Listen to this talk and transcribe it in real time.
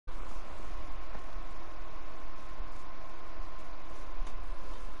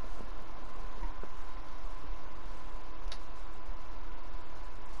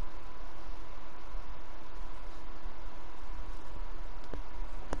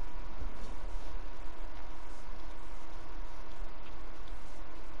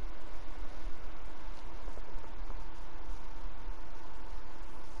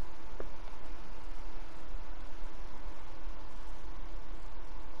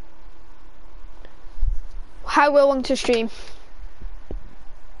I will want to stream.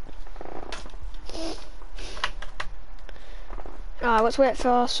 Alright, let's wait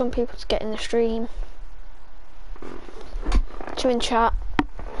for some people to get in the stream. 2 in chat.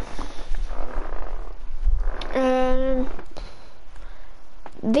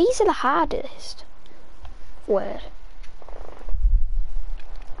 These are the hardest. Word.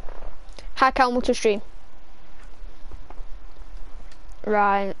 Hi, Cal, to stream.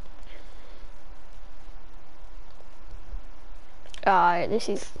 Right. Alright, this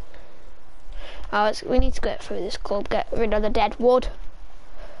is... we need to get through this club, get rid of the dead wood.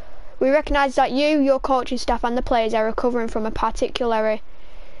 We recognise that you, your coaching staff and the players are recovering from a particularly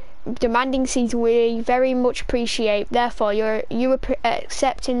demanding season we very much appreciate. Therefore, you are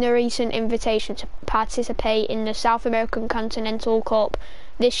accepting the recent invitation to participate in the South American Continental Cup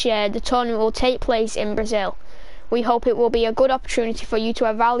this year. The tournament will take place in Brazil. We hope it will be a good opportunity for you to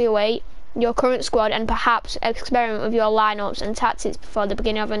evaluate your current squad and perhaps experiment with your lineups and tactics before the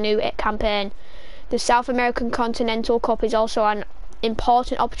beginning of a new campaign. The South American Continental Cup is also an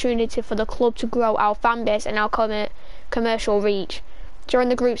important opportunity for the club to grow our fan base and our commercial reach. During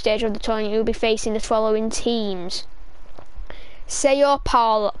the group stage of the tournament, you'll be facing the following teams: Sao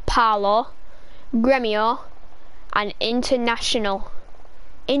Paulo, Grêmio, and Internacional.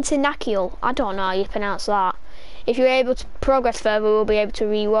 I don't know how you pronounce that. If you're able to progress further, we'll be able to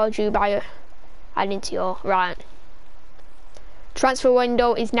reward you by adding to your right. Transfer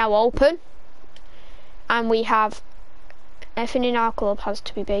window is now open, and we have everything in our club has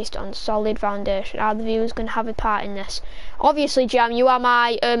to be based on solid foundation. Are the viewers going to have a part in this? Obviously, Jam, you are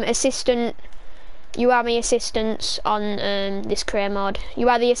my assistant. You are my assistants on this career mod. You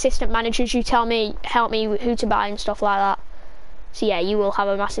are the assistant managers. You help me who to buy and stuff like that. So yeah, you will have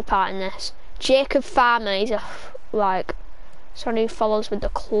a massive part in this. Jacob Farmer is someone who follows with the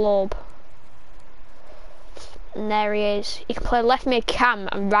club. And there he is. He can play left mid cam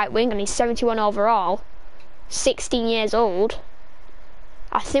and right wing, and he's 71 overall. 16 years old.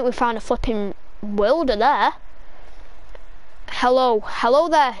 I think we found a flipping wilder there. Hello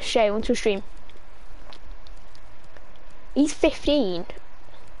there, Shay, want to stream. He's 15.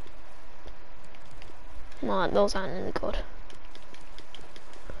 Well, those aren't really good.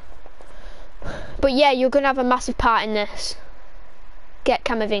 But yeah, you're gonna have a massive part in this. Get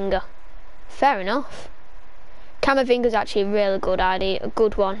Camavinga. Fair enough. Camavinga's actually a really good idea, a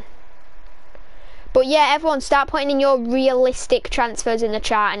good one. But yeah, everyone start putting in your realistic transfers in the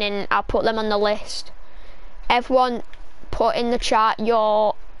chat, and then I'll put them on the list. Everyone put in the chat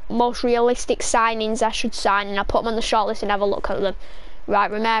your most realistic signings I should sign, and I'll put them on the shortlist and have a look at them. Right,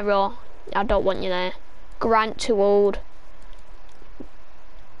 Romero, I don't want you there. Grant, too old.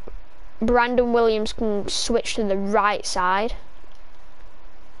 Brandon Williams can switch to the right side.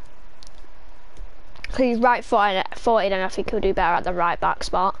 He's right-footed, and I think he'll do better at the right back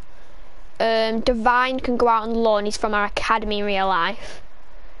spot. Divine can go out on loan. He's from our academy in real life.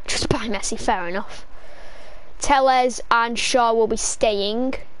 Just by Messi, fair enough. Tellez and Shaw will be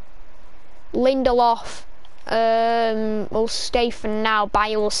staying. Lindelof will stay for now.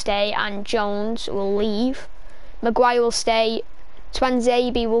 Bayer will stay, and Jones will leave. Maguire will stay.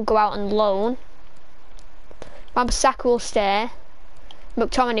 Twanzebe will go out on loan. Wan-Bissaka will stay.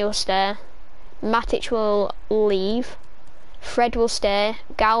 McTominay will stay. Matic will leave. Fred will stay.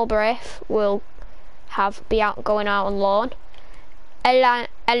 Galbraith will going out on loan.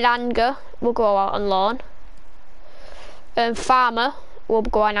 Elanga will go out on loan. Farmer will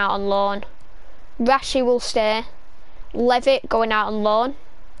be going out on loan. Rashi will stay. Levitt going out on loan.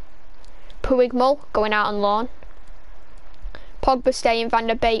 Puigmal going out on loan. Pogba staying. Van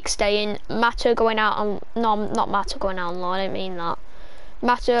der Beek staying. Mata going out on... No, not Mata going out on loan, I didn't mean that.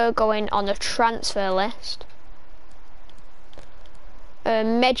 Mata going on the transfer list.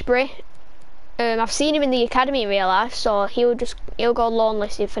 Medbury, I've seen him in the academy in real life, so he'll go loan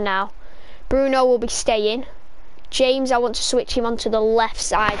listed for now. Bruno will be staying. James, I want to switch him onto the left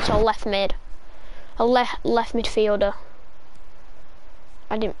side, so left mid. A left midfielder.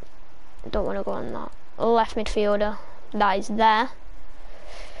 I don't want to go on that. A left midfielder, that is there.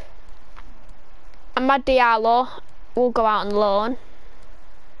 Amad Diallo will go out on loan.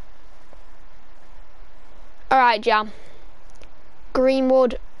 Alright, Jam.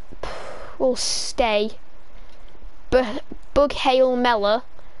 Greenwood will stay. Bug Hale Mella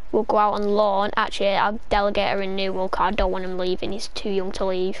will go out on loan. Actually, I'll delegate a renewal because I don't want him leaving. He's too young to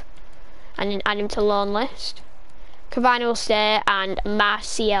leave. And then add him to loan list. Cavani will stay, and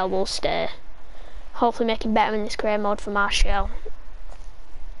Martial will stay. Hopefully making better in this career mode for Martial.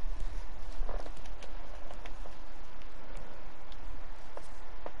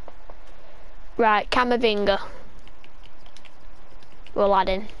 Right, Camavinga. We'll add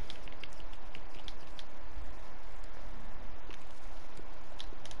in.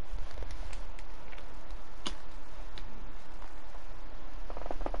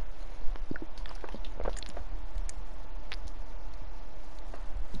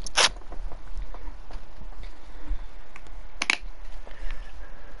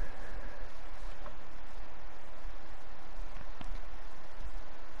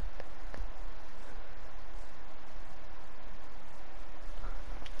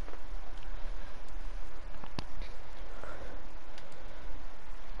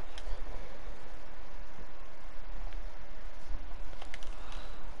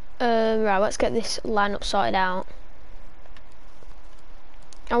 Right, let's get this lineup sorted out.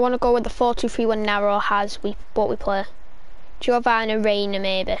 I want to go with the 4-2-3-1 narrow what we play. Giovanni Reina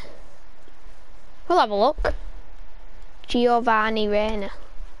maybe. We'll have a look. Giovanni Reina.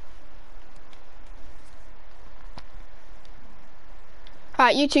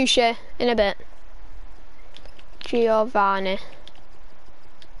 Right, you two share in a bit. Giovanni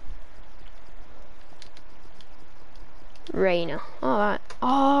Reina. Alright.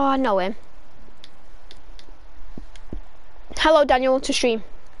 Oh, I know him. Hello Daniel, to stream.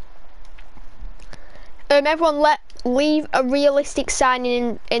 Everyone leave a realistic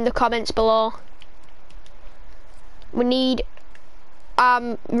signing in the comments below. We need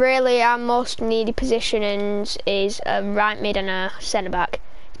really our most needed positionings is a right mid and a centre back.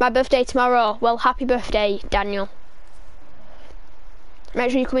 It's my birthday tomorrow. Well, happy birthday, Daniel.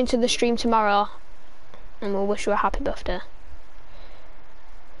 Make sure you come into the stream tomorrow and we'll wish you a happy birthday.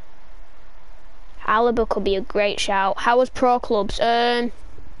 Alaba could be a great shout. How was Pro Clubs? It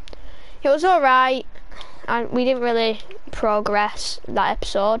was alright. We didn't really progress that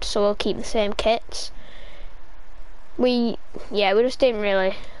episode, so we'll keep the same kits. We just didn't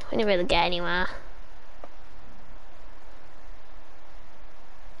really get anywhere.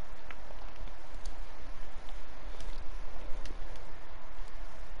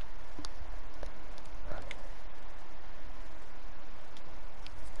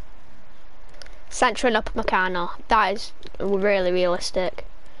 Sancho and Upamecano. That is really realistic.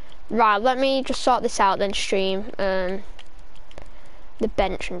 Right, let me just sort this out then stream. The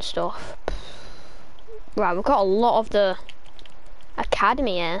bench and stuff. Right, we've got a lot of the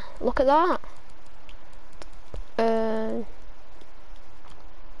academy here. Look at that.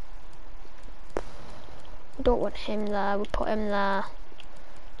 We don't want him there. We put him there.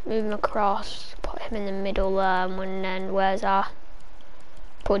 Move him across. Put him in the middle there. And then where's our?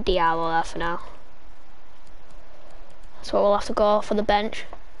 Put Diallo there for now. That's what we'll have to go for the bench.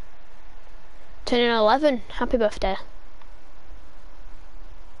 Turning 11. Happy birthday.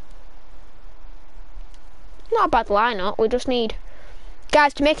 Not a bad lineup. We just need,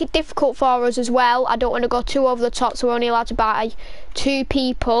 guys, to make it difficult for us as well. I don't want to go too over the top, so we're only allowed to buy 2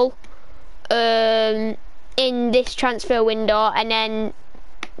 people in this transfer window, and then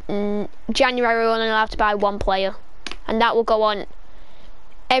January we're only allowed to buy 1 player, and that will go on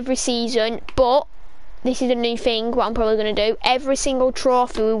every season. But this is a new thing, what I'm probably going to do. Every single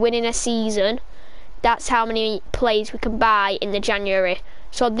trophy we win in a season, that's how many players we can buy in the January.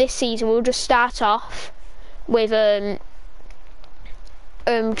 So this season we'll just start off with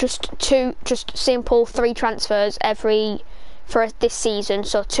just simple 3 transfers for this season.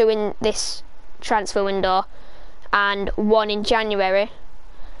 So 2 in this transfer window and 1 in January.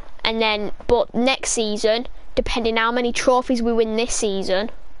 And then, but next season, depending how many trophies we win this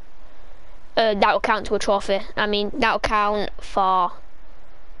season, that will count to a trophy. I mean, that will count for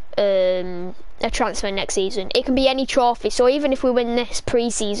a transfer next season. It can be any trophy, so even if we win this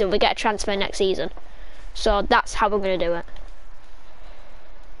pre-season, we get a transfer next season. So that's how we're going to do it.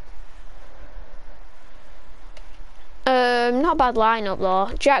 Not a bad lineup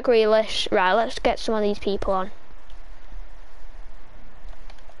though. Jack Grealish. Right, let's get some of these people on.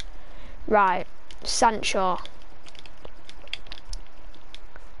 Right, Sancho.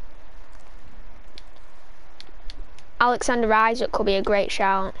 Alexander Isaac could be a great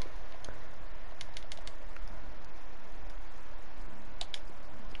shout.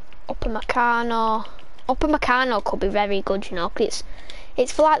 Upamecano. Upamecano could be very good, you know, 'cause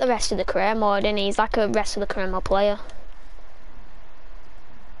it's for like the rest of the career mode, and he's like a rest of the career mode player.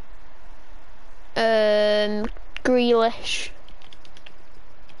 Grealish.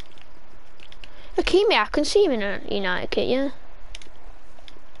 Hakimi, I can see him in a United kit, yeah.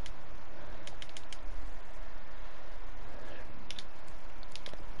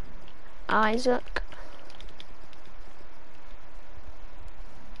 Isaac.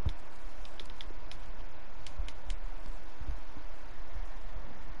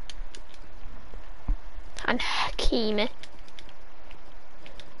 and Hakimi.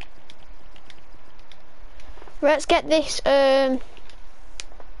 Let's get this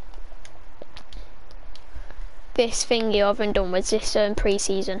this thingy over and done with, this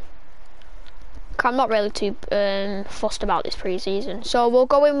pre-season. I'm not really too fussed about this pre-season, so we'll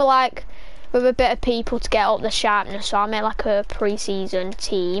go in with a bit of people to get up the sharpness. So I'll make like a pre-season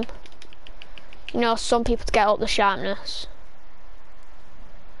team, you know, some people to get up the sharpness.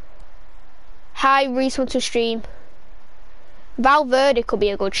 Hi, Reese wants to stream. Valverde could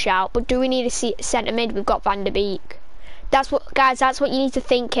be a good shout, but do we need a centre mid? We've got Van der Beek. That's what, guys, that's what you need to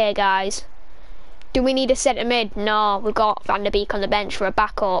think here, guys. Do we need a centre mid? No, we've got Van der Beek on the bench for a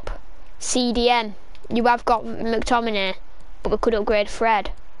backup. CDM, you have got McTominay, but we could upgrade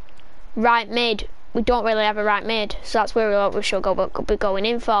Fred. Right mid, we don't really have a right mid, so that's where we should be going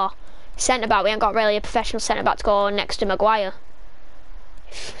in for. Centre back, we ain't got really a professional centre back to go next to Maguire.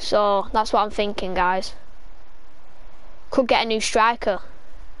 So that's what I'm thinking, guys. Could get a new striker.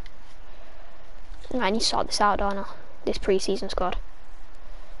 I need to sort this out, don't I? This pre-season squad.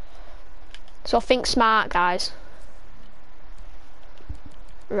 So think smart, guys.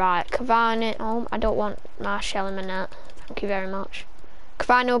 Right, Cavani. Oh, I don't want Martial in my net. Thank you very much.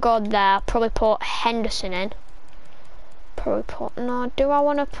 Cavani will go there. Probably put Henderson in. Probably put. No, do I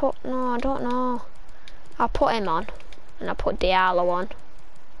want to put? No, I don't know. I'll put him on, and I'll put Diallo on.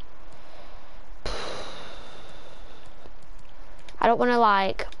 I don't want to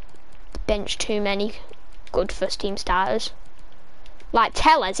like bench too many good first team starters. Like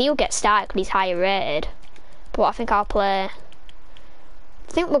Tellez, he'll get started because he's higher rated. But I think I'll play.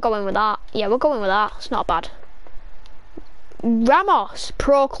 I think we're going with that. Yeah, we're going with that. It's not bad. Ramos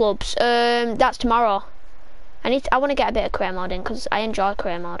Pro Clubs. That's tomorrow. I want to get a bit of career mode in because I enjoy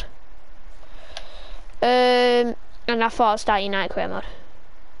career mode. And I thought I'd start United career mode.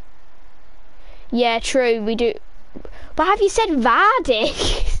 Yeah, true. We do. But have you said Vardy?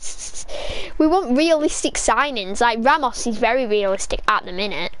 We want realistic signings. Like Ramos is very realistic at the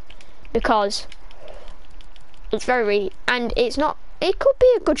minute because it's and it's not. It could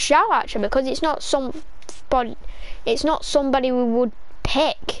be a good shout actually because it's not somebody we would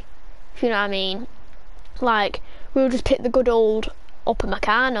pick. If you know what I mean. Like we'll just pick the good old Upper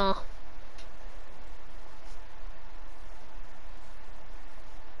Meccano.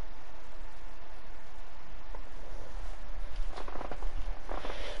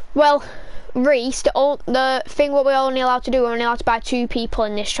 Well, Reese, the thing what we're only allowed to do, we're only allowed to buy 2 people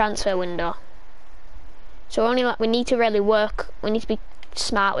in this transfer window. So we need to really work, we need to be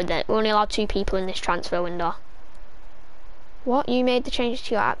smart with it. We're only allowed 2 people in this transfer window. What? You made the changes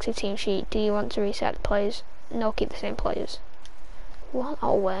to your active team sheet. Do you want to reset the players? No, keep the same players. What?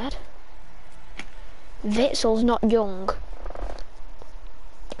 Oh, weird. Witzel's not young.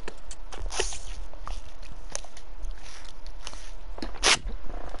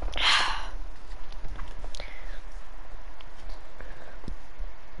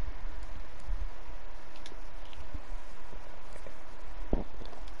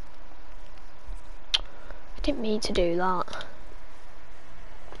 I didn't mean to do that.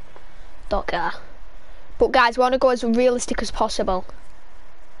 Don't care. But guys, we want to go as realistic as possible.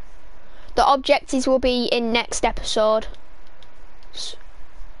 The objectives will be in next episode.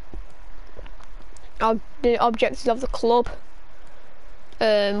 The objectives of the club.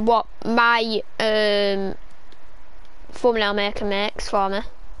 What my thumbnail maker makes for me.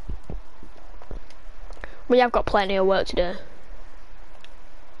 We have got plenty of work to do.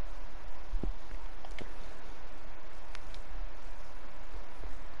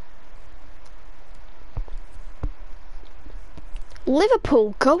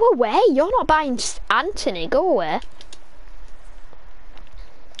 Liverpool, go away. You're not buying Anthony. Go away.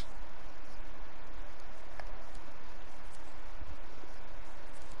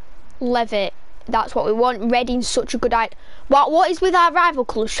 Levitt, that's what we want. Reading's such a good idea. What is with our rival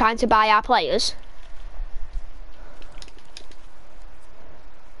clubs trying to buy our players?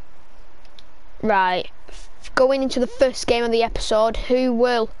 Right. Going into the first game of the episode, who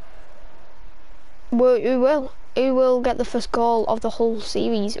will get the first goal of the whole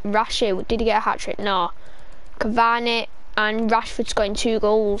series? Rashford, did he get a hat-trick? No. Cavani and Rashford scoring 2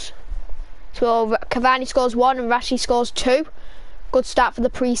 goals. So Cavani scores 1 and Rashford scores 2. Good start for the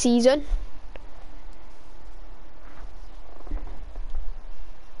pre-season.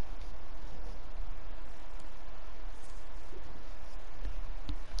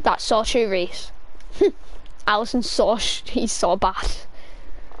 That's so true, Reese. Alisson's he's so bad.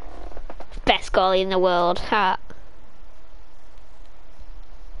 Best goalie in the world.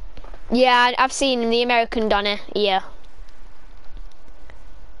 Yeah, I've seen him, the American done it, yeah.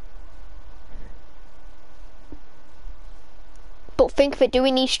 But think of it, do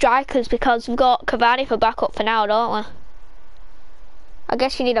we need strikers? Because we've got Cavani for backup for now, don't we? I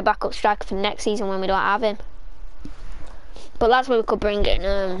guess you need a backup striker for next season when we don't have him. But that's where we could bring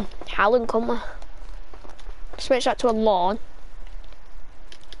in Haaland, couldn't we? Switch that to a loan.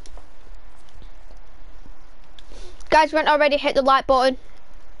 Guys, we haven't already hit the like button.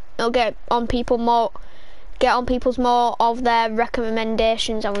 It'll get on people's more of their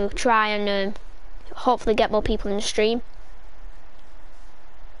recommendations, and we'll try and hopefully get more people in the stream.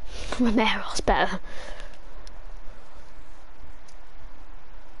 Romero's better.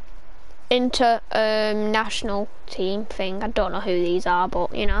 National team thing. I don't know who these are,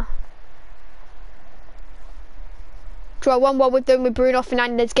 but you know. Draw 1-1 with them, with Bruno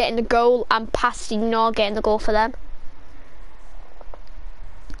Fernandes getting the goal and Pastino getting the goal for them.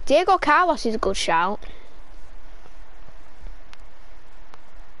 Diego Carlos is a good shout.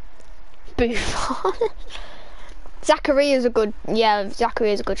 Buffon. Zacharia's a good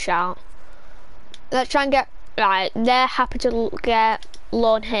shout. Let's try and get, right, they're happy to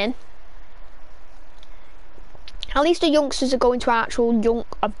loan him. At least the youngsters are going to an actual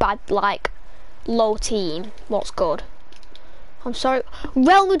low team. What's good? I'm sorry.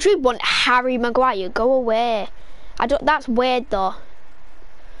 Real Madrid want Harry Maguire. Go away. That's weird though.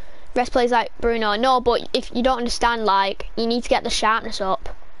 Rest plays like Bruno. No, but if you don't understand, like, you need to get the sharpness up.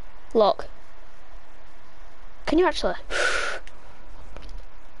 Look. Can you actually?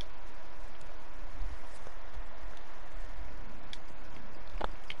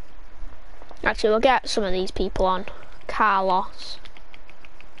 Actually, we'll get some of these people on. Carlos.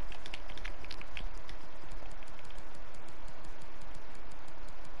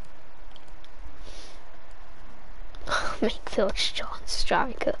 Midfield John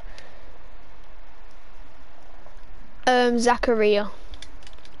striker. Zachariah.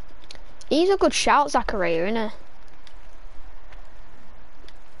 He's a good shout, Zachariah, isn't he?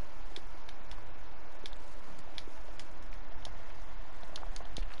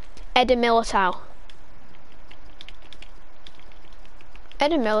 Eder Militao.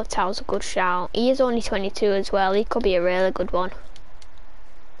 Eder Militao's a good shout. He is only 22 as well. He could be a really good one.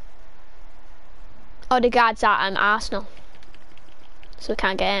 Odegaard's at Arsenal, so we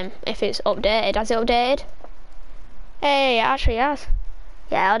can't get him if it's updated. Has it updated? Hey, it actually has.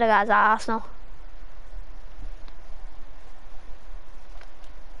 Yeah, Odegaard's at Arsenal.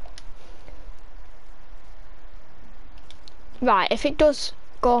 Right, if it does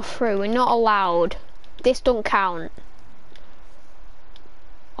go through, we're not allowed. This don't count.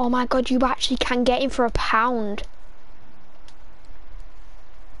 Oh my god, you actually can get him for £1.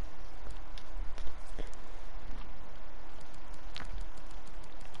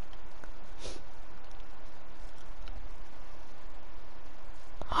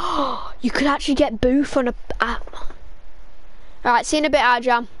 You could actually get Booth on a app. Alright, see you in a bit,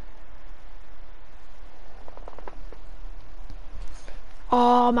 Arjam.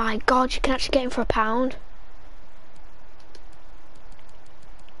 Oh my god, you can actually get him for £1. I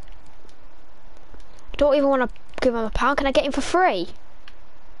don't even want to give him £1. Can I get him for free?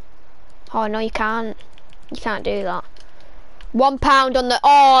 Oh no, you can't. You can't do that. £1 on the.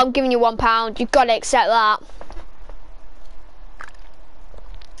 Oh, I'm giving you £1. You've got to accept that.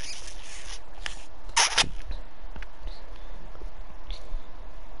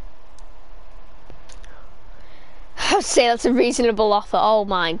 I'd say that's a reasonable offer. Oh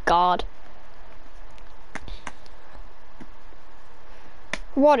my god.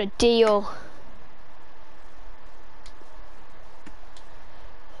 What a deal.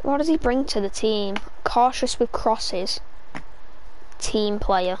 What does he bring to the team? Cautious with crosses. Team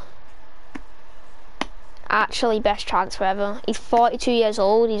player. Actually best transfer ever. He's 42 years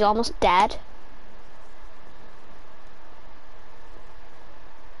old. He's almost dead.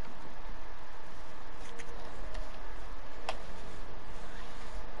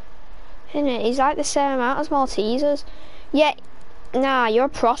 Isn't it? He's like the same amount as Maltesers. Yeah, nah, you're a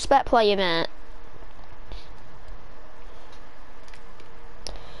prospect player, mate.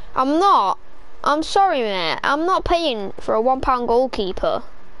 I'm not. I'm sorry, mate. I'm not paying for a £1 goalkeeper.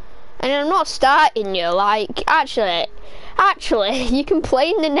 And I'm not starting you, like, actually, you can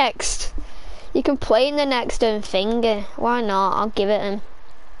play in the next, finger. Why not? I'll give it him.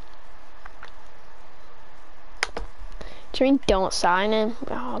 Do you mean don't sign him?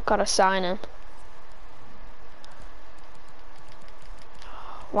 Oh, I've got to sign him.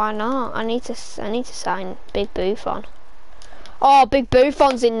 Why not? I need to sign Big Buffon. Oh, Big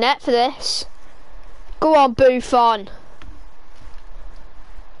Buffon's in net for this. Go on, Buffon.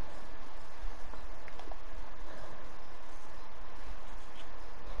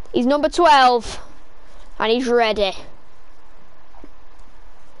 He's number 12, and he's ready.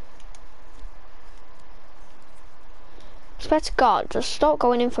 swear to God, just stop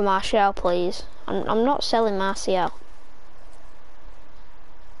going in for Martial, please. I'm not selling Martial.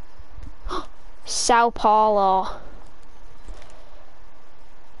 Sao Paulo.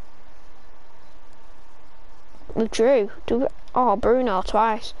 We drew. Oh, Bruno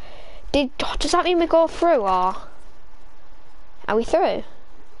twice. Does that mean we go through, or are we through?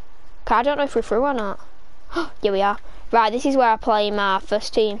 I don't know if we're through or not. Yeah, we are. Right, this is where I play my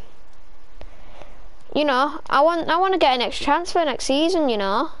first team. You know, I want to get an extra chance for next season, you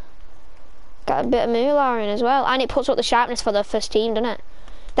know. Get a bit of moolah in as well. And it puts up the sharpness for the first team, doesn't it?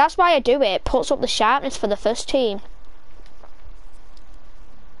 That's why I do it. It puts up the sharpness for the first team.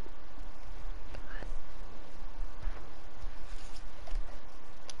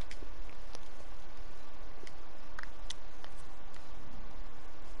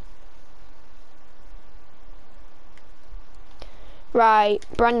 Right,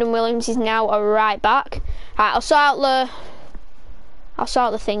 Brandon Williams is now a right back. Right, I'll sort the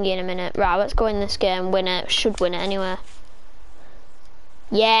thingy in a minute. Right, let's go in this game. Win it. Should win it anyway.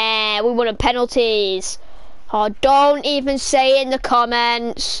 Yeah, we won on penalties. Oh, don't even say it in the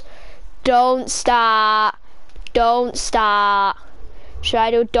comments. Don't start. Don't start. Should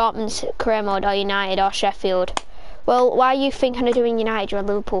I do Dortmund's career mode or United or Sheffield? Well, why are you thinking of doing United? You're a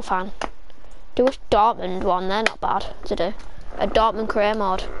Liverpool fan. Do a Dortmund one. They're not bad to do. A Dortmund career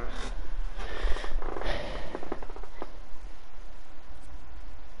mode.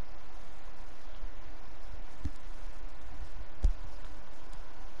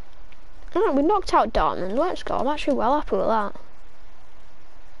 Alright, we knocked out Dortmund. Let's go. I'm actually well happy with that.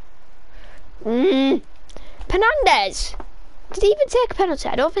 Fernandes! Did he even take a penalty?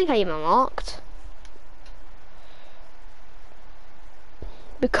 I don't think I even looked.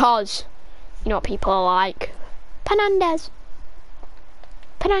 Because, you know what people are like. Fernandes.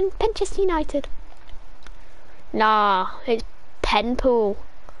 Manchester United. Nah, it's Penpool.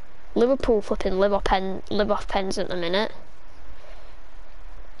 Liverpool flipping live off pens at the minute.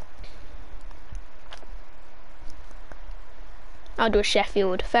 I'll do a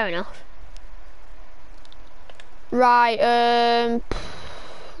Sheffield, fair enough. Right,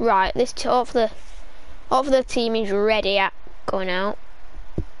 right, this half the team is ready at going out.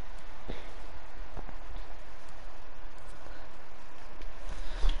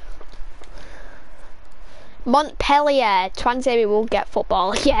 Montpellier, Twanzebe will get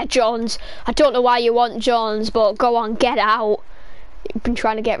football. Yeah, Jones. I don't know why you want Jones, but go on, get out. You've been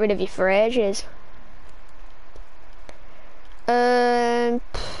trying to get rid of you for ages.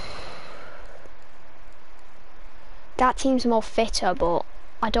 That team's more fitter, but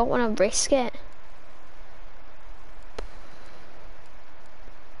I don't want to risk it.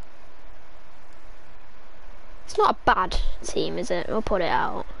 It's not a bad team, is it? We'll put it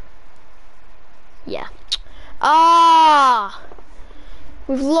out. Yeah. Ah!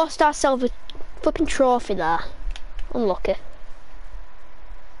 We've lost ourselves a flipping trophy there. Unlucky.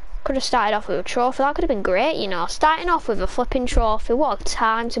 Could have started off with a trophy. That could have been great, you know. Starting off with a flipping trophy. What a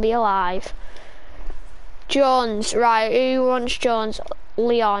time to be alive. Jones. Right, who wants Jones?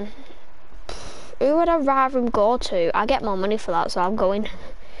 Leon. Who would I rather him go to? I get more money for that, so I'm going.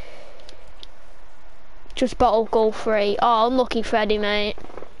 Just bottle goal free. Oh, unlucky Freddie, mate.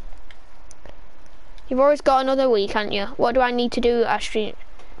 You've always got another week, haven't you? What do I need to do a stream?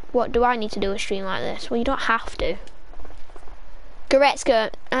 What do I need to do a stream like this? Well, you don't have to.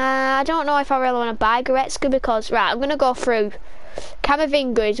 Goretzka. I don't know if I really want to buy Goretzka because, right, I'm going to go through.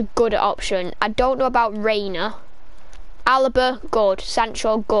 Camavinga is a good option. I don't know about Reina. Alaba, good.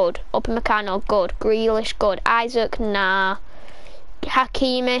 Sancho, good. Upamecano, good. Grealish, good. Isaac, nah.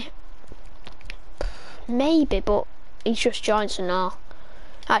 Hakimi, maybe, but he's just joined, so no.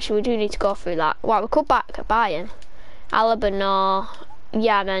 Actually, we do need to go through that. Well, we could buy him. Alaba, no.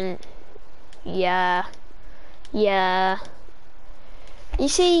 Yeah, then. Yeah. Yeah. You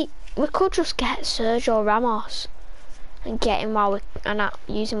see, we could just get Sergio Ramos and get him while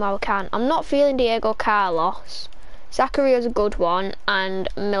use him while we can. I'm not feeling Diego Carlos. Zacharya's a good one, and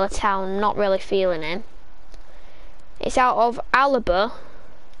Militao, not really feeling him. It's out of Alaba,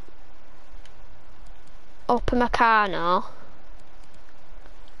 Upamecano,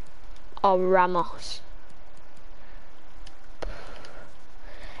 or Ramos.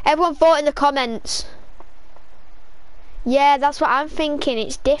 Everyone vote in the comments. Yeah, that's what I'm thinking.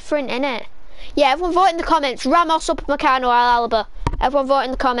 It's different, innit? Yeah, everyone vote in the comments. Ramos, Upamecano, or Alaba. Everyone vote in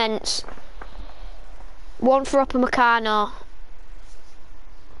the comments. One for Upamecano.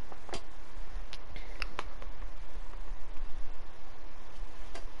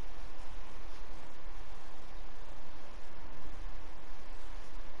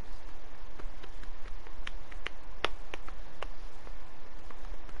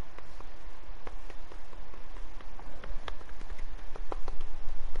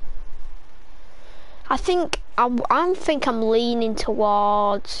 I think I'm leaning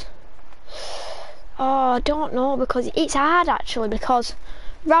towards. Oh, I don't know, because it's hard actually, because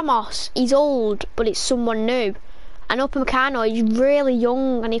Ramos, he's old, but it's someone new. And Upamecano, he's really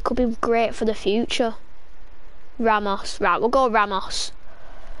young and he could be great for the future. Ramos, right, we'll go Ramos.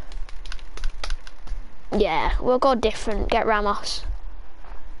 Yeah, we'll go different, get Ramos.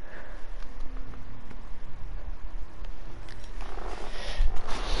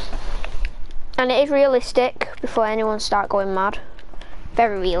 And it is realistic, before anyone start going mad.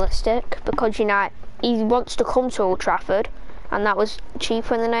 Very realistic, because United, he wants to come to Old Trafford, and that was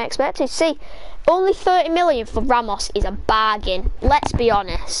cheaper than I expected. See, only 30 million for Ramos is a bargain. Let's be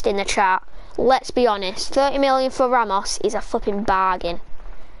honest in the chat. Let's be honest. 30 million for Ramos is a flipping bargain.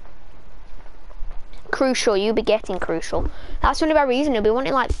 Crucial, you'll be getting Crucial. That's the only bad reason. He'll be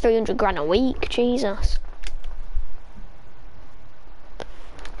wanting like 300 grand a week. Jesus.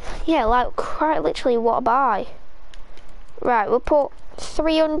 Yeah, like quite literally what a buy. Right, we'll put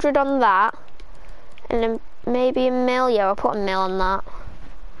 300 on that, and then maybe a mil. Yeah, I'll put a mil on that.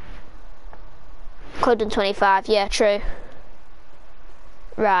 Could have done 25. Yeah, true.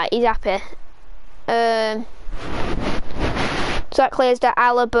 Right, he's happy. So that clears the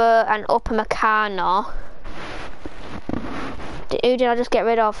Alaba and Upamecano. Who did I just get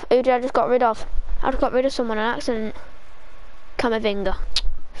rid of? Who did I just got rid of? I just got rid of someone on accident. Camavinga.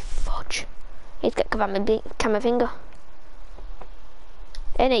 Fudge. He's got Camavinga.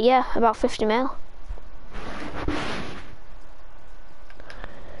 In it, yeah, about 50 mil.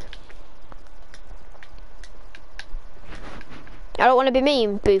 I don't want to be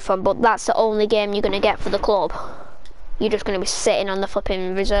mean, Buffon, but that's the only game you're going to get for the club. You're just going to be sitting on the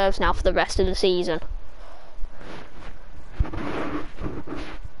flipping reserves now for the rest of the season.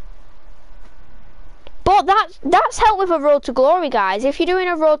 But that's help with a road to glory, guys. If you're doing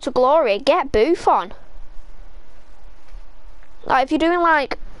a road to glory, get Buffon. Like, if you're doing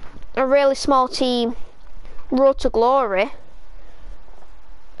like a really small team road to glory,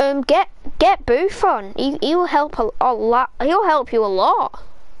 get Buffon. He will help a lot. He'll help you a lot.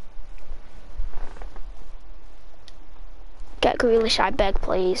 Get Grealish, I beg,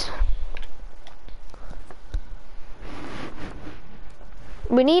 please.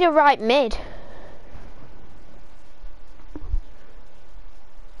 We need a right mid.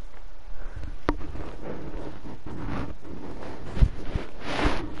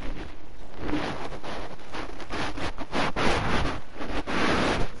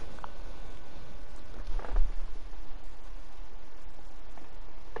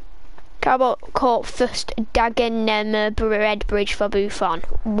 How about call first Dagenham Red Bridge for Buffon?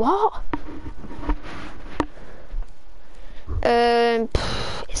 What?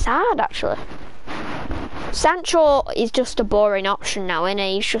 It's hard actually. Sancho is just a boring option now, isn't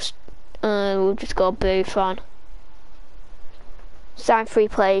he? He's just we'll just go Buffon. Sign free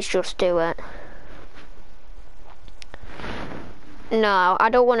players, just do it. No, I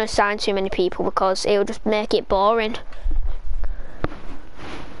don't want to sign too many people because it'll just make it boring.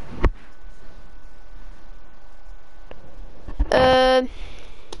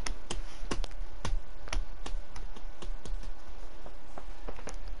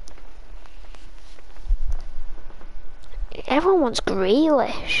 Everyone wants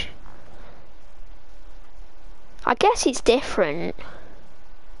Grealish. I guess it's different.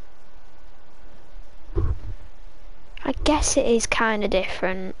 I guess it is kind of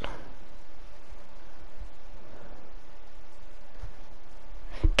different.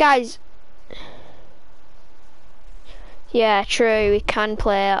 Guys. Yeah, true, he can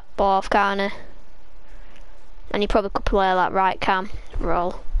play both, can't he? And he probably could play that right cam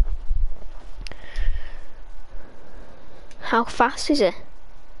role. How fast is he?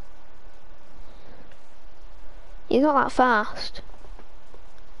 He's not that fast.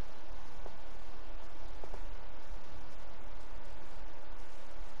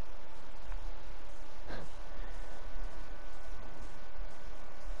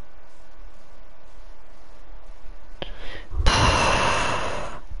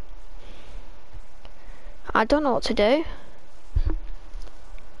 I don't know what to do.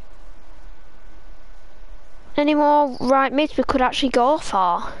 Any more right mids we could actually go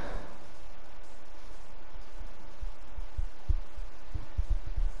for?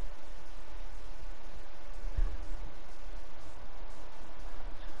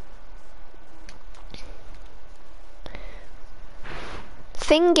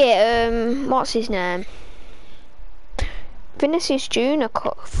 Thingy, what's his name? Vinicius Junior,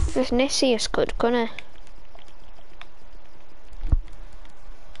 Vinicius could, couldn't he?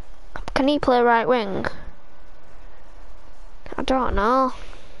 Can he play right wing? I don't know.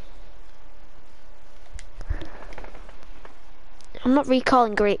 I'm not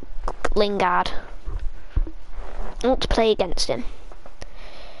recalling Great Lingard. I want to play against him.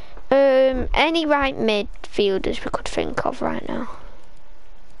 Any right midfielders we could think of right now?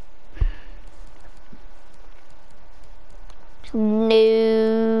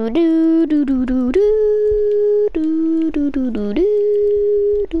 No, do do do do do do do do do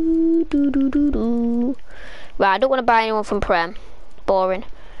do do do do do. Right, I don't want to buy anyone from Prem. Boring.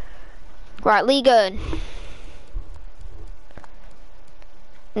 Right, Ligue 1.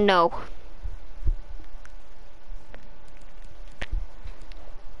 No.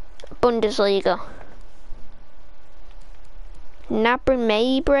 Bundesliga. Nabry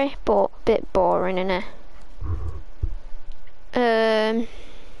Maybury, but a bit boring, innit?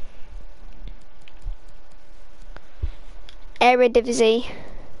 Eredivisie.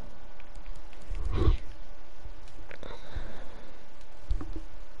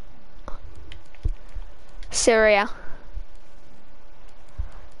 Syria.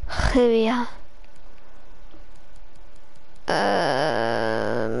 Syria.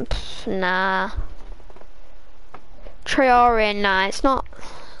 Nah. Traore, nah, it's not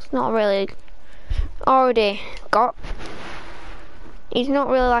really already got. He's not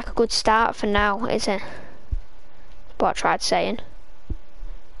really like a good start for now, is he? What I tried saying.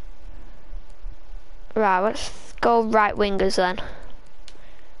 Right, let's go right wingers then.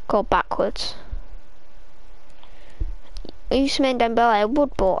 Go backwards. Ousmane Dembele, I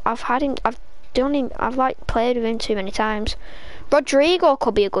would, but I've like played with him too many times. Rodrigo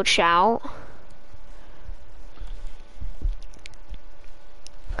could be a good shout.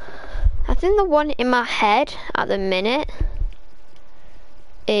 I think the one in my head at the minute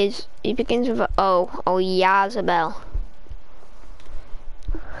is, he begins with a O. Oh, Yazabel.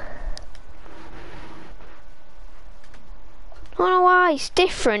 I don't know why, it's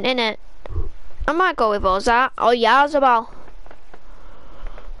different, innit? I might go with Ozat or Yazabel.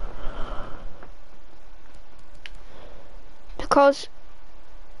 Because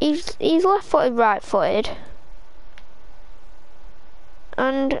he's left-footed, right-footed.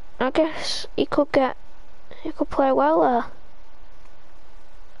 And I guess he could play well there.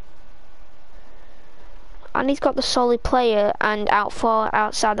 And he's got the solid player and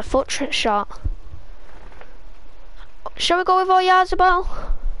outside the foot shot. Shall we go with Oyarzabal?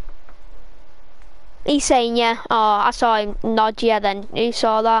 He's saying yeah. Oh, I saw him nod yeah then. You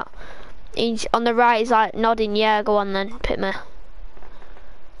saw that? He's on the right, he's like nodding yeah, go on then, pick me.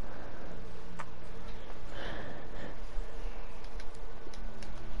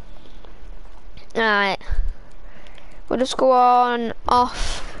 Alright. We'll just go on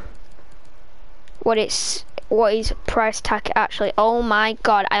off what his price tag actually. Oh my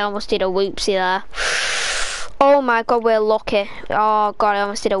god, I almost did a whoopsie there. Oh my god, we're lucky. Oh god, I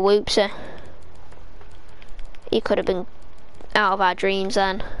almost did a whoopsie. He could have been out of our dreams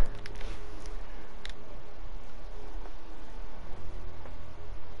then.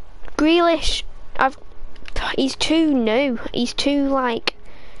 Grealish, he's too new. He's too like,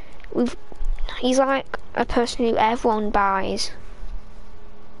 he's like a person who everyone buys.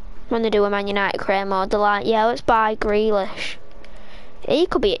 When they do a Man United career mode, they're like, yeah, let's buy Grealish. This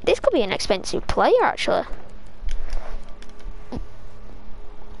could be an expensive player actually.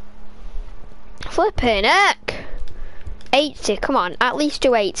 Flipping heck! 80, come on, at least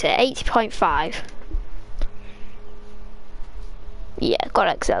do 80, 80.5. Yeah,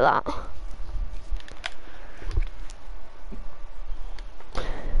 gotta accept that.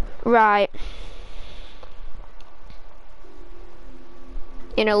 Right.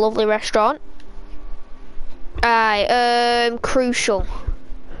 In a lovely restaurant. Aye, crucial.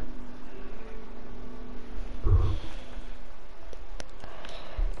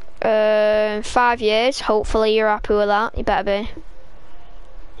 Um, 5 years, hopefully you're happy with that, you better be.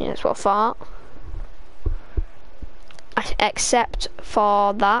 Yeah, that's what I thought. Except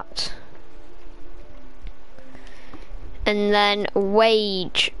for that. And then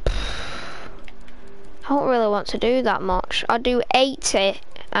wage. I don't really want to do that much. I'll do 80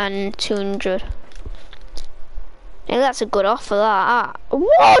 and 200. Yeah, that's a good offer, that.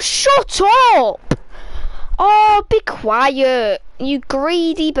 Whoa, shut up! Oh, be quiet, you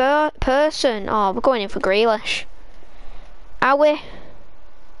greedy person. Oh, we're going in for Grealish. Are we?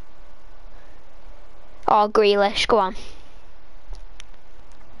 Oh, Grealish, go on.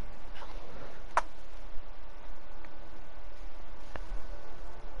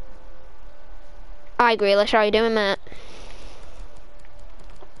 Hi Grealish, how are you doing, mate?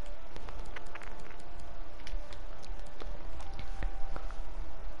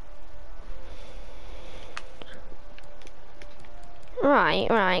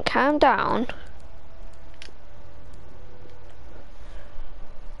 Right, calm down.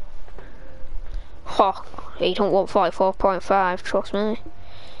 Oh, he don't want 44.5, trust me.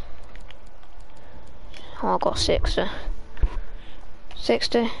 Oh, I got 60.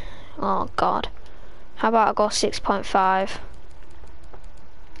 60? Oh, God. How about I go 6.5?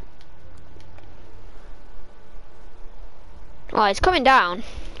 Oh, it's coming down.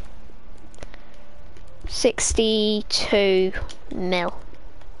 62 mil.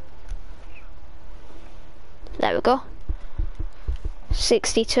 There we go.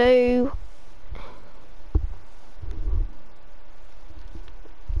 62.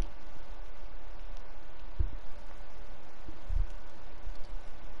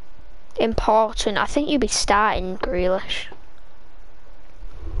 Important. I think you'd be starting Grealish.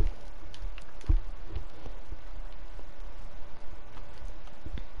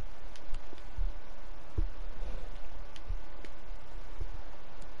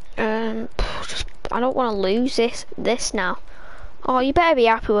 I don't want to lose this now. Oh, you better be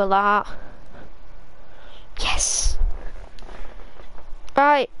happy with that. Yes.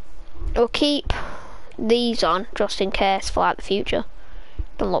 Right, we'll keep these on just in case for like the future.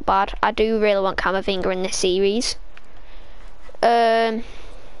 Don't look bad. I do really want Camavinga in this series. Do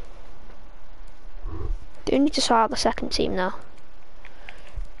need to sort out the second team though.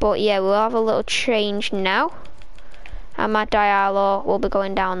 But yeah, we'll have a little change now. And my Diallo will be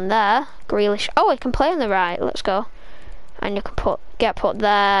going down there. Grealish. Oh, I can play on the right. Let's go. And you can get put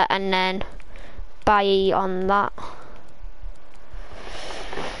there, and then Bailly on that.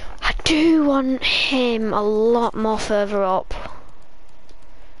 I do want him a lot more further up.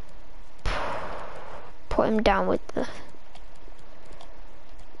 Put him down with the.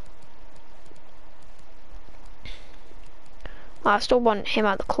 I still want him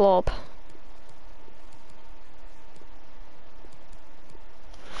at the club.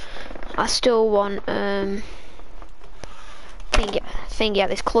 I still want thingy at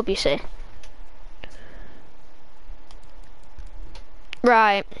this club, you see.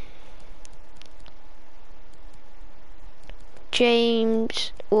 Right.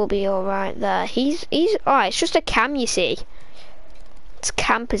 James will be alright there. He's alright, it's just a cam, you see. It's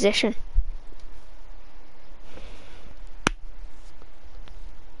cam position.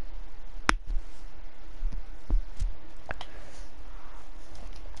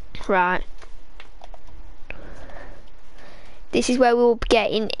 Right. This is where we'll be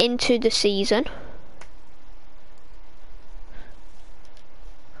getting into the season.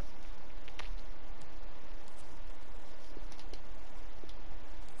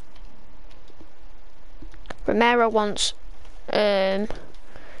 Romero wants, I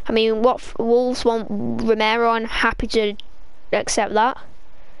mean, what Wolves want Romero, and happy to accept that.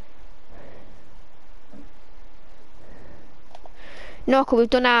 No, cause we've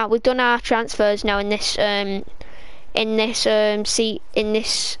done our transfers now in this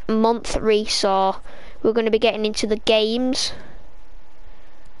month 3, so we're going to be getting into the games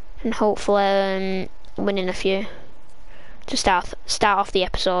and hopefully winning a few to start off the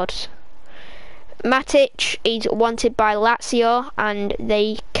episodes. Matic is wanted by Lazio, and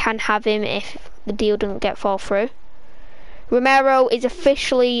they can have him if the deal doesn't fall through. Romero is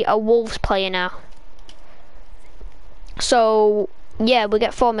officially a Wolves player now, so yeah, we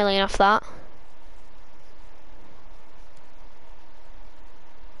get 4 million off that.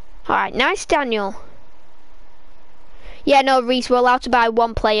 Alright, nice, Daniel. Yeah, no, Reese, we're allowed to buy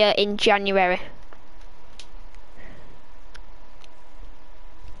 1 player in January.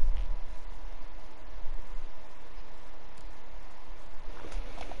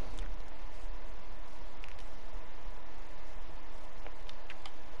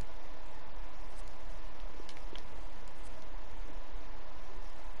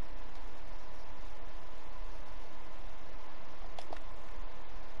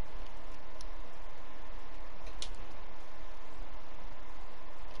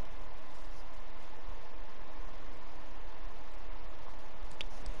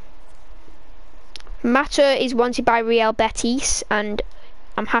 Mata is wanted by Real Betis, and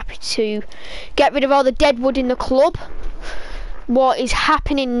I'm happy to get rid of all the dead wood in the club. What is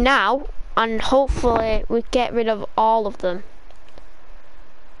happening now, and hopefully we get rid of all of them.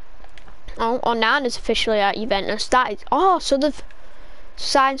 Oh, Onana's officially at Juventus. That is, oh, so they've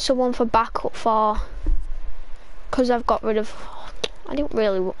signed someone for backup for, because I've got rid of, I didn't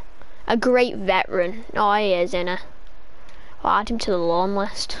really, a great veteran. Oh, he is, innit? I'll add him to the loan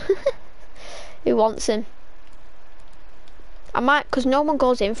list. Who wants him? I might, because no one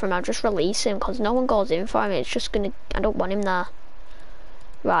goes in for him, I'll just release him, because no one goes in for him, it's just gonna, I don't want him there.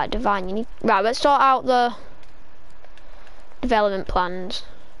 Right, Divine, you need, right, let's sort out the development plans.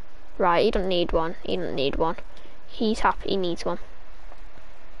 Right, he doesn't need one, he doesn't need one. He's happy, he needs one.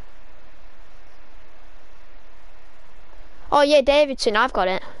 Oh yeah, Davidson, I've got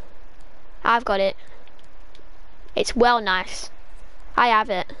it. I've got it. It's well nice. I have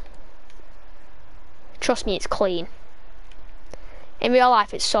it. Trust me, it's clean. In real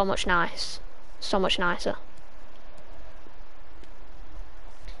life, it's so much nice. So much nicer.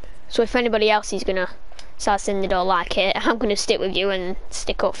 So if anybody else is gonna start saying they don't like it, I'm gonna stick with you and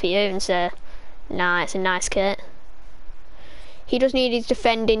stick up for you and say, nah, it's a nice kit. He does need his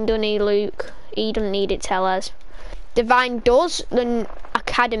defending, doesn't he, Luke? He doesn't need it, tell us. Divine does, an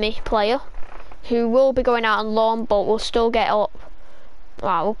academy player, who will be going out on loan, but will still get up.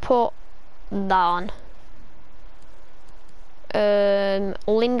 Right, we'll put that on.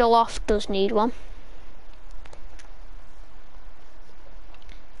 Lindelof does need one.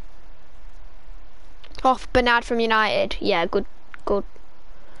 Off Bernard from United. Yeah, good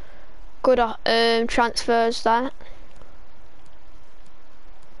transfers that.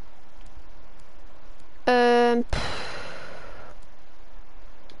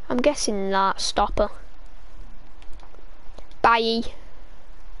 I'm guessing that stopper. Bye.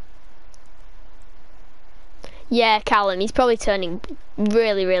 Yeah, Callum, he's probably turning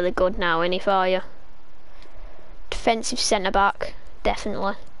really, really good now, isn't he, for you? Defensive centre back,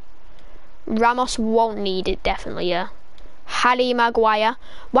 definitely. Ramos won't need it, definitely, yeah. Harry Maguire.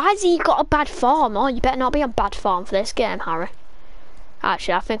 Why has he got a bad form? Oh, you better not be on bad form for this game, Harry.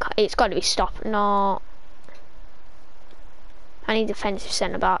 Actually, I think it's got to be stopped. No. I need defensive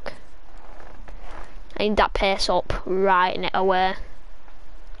centre back. I need that pace up, right in it away.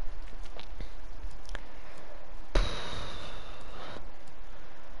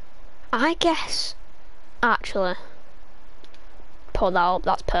 I guess, actually, pull that up,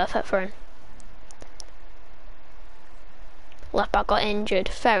 that's perfect for him. Left back got injured,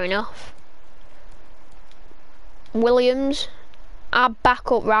 fair enough. Williams, our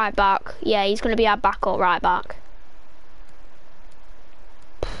backup right back. Yeah, he's going to be our backup right back.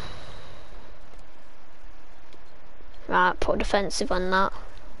 Right, put defensive on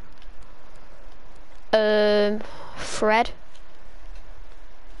that. Fred.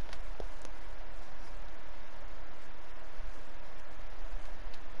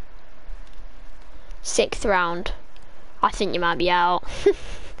 Sixth round. I think you might be out.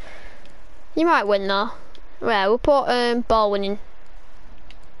 You might win though. Yeah, we'll put ball winning.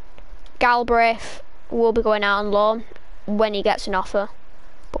 Galbraith will be going out on loan when he gets an offer.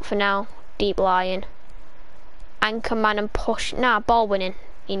 But for now, deep lying. Anchorman and push. Nah, ball winning.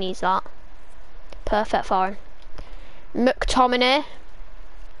 He needs that. Perfect for him. McTominay.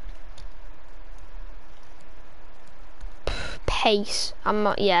 Pace. I'm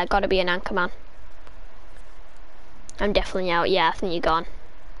not. Yeah, gotta be an anchorman. I'm definitely out. Yeah, I think you're gone.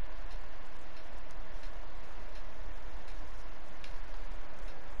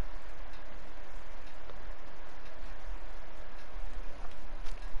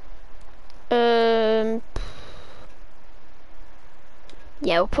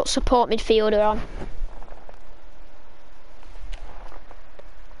 Yeah, we'll put support midfielder on.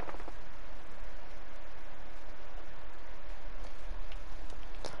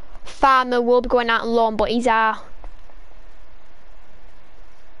 Farmer will be going out on loan, but he's our...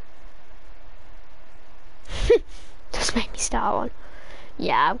 Just make me start one.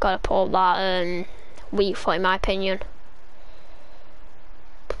 Yeah, I've got to pull that weak foot in my opinion.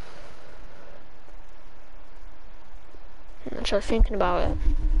 I'm actually thinking about it.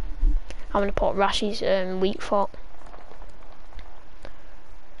 I'm gonna put Rashi's weak foot.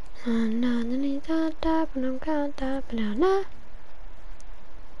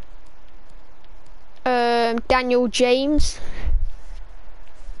 Daniel James.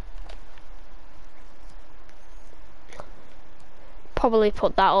 Probably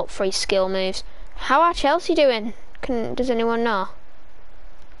put that up for his skill moves. How are Chelsea doing? Does anyone know?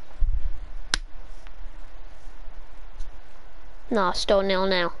 No, still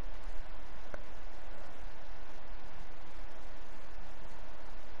 0-0.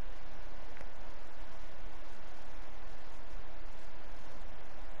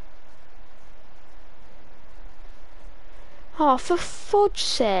 Oh, for fudge's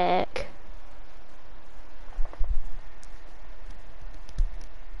sake.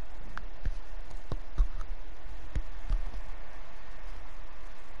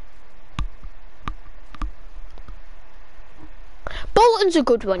 Bolton's a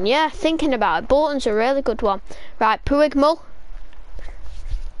good one, yeah, thinking about it. Bolton's a really good one. Right, Puigmal.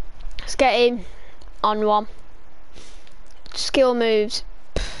 Let's get him on one. Skill moves.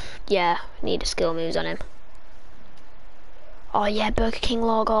 Yeah, need a skill moves on him. Oh yeah, Burger King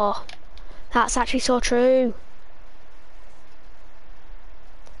logo. That's actually so true.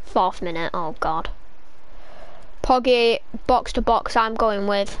 4th minute, oh god. Poggy, box to box, I'm going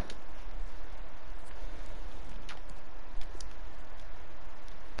with.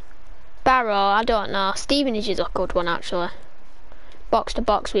 Barrow, I don't know. Stevenage is a good one, actually. Box to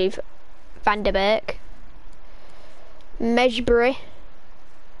box with Van der Beek. Mejbury.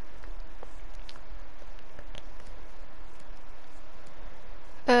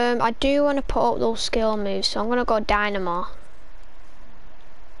 I do want to put up those skill moves, so I'm going to go Dynamo.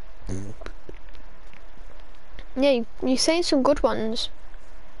 Yeah, you're saying some good ones.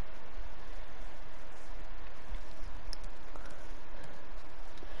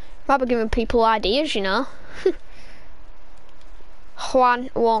 Might be giving people ideas, you know. Juan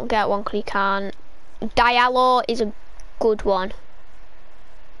won't get one because he can't. Diallo is a good one.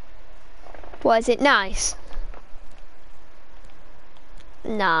 What is it? Nice.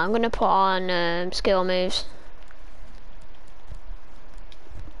 Nah, I'm gonna put on skill moves.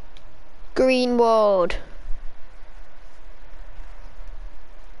 Greenwood.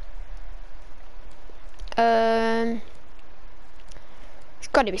 It's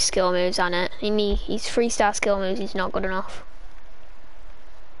got to be skill moves on it. He's 3-star skill moves. He's not good enough.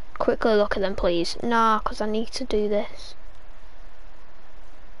 Quickly look at them, please. Nah, because I need to do this.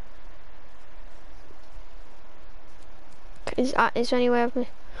 Is there any way of me?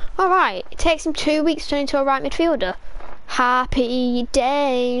 Alright, it takes him 2 weeks to turn into a right midfielder. Happy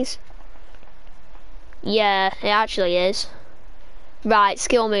days. Yeah, it actually is. Right,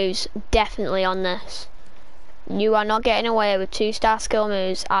 skill moves, definitely on this. You are not getting away with 2-star skill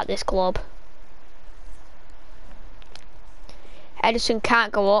moves at this club. Edison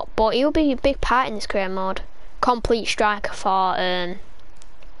can't go up, but he'll be a big part in this career mode. Complete striker for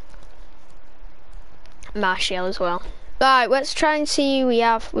Martial as well. Right, let's try and see who we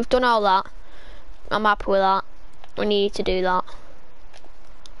have. We've done all that. I'm happy with that. We need to do that.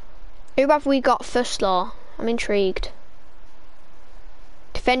 Who have we got first though? I'm intrigued.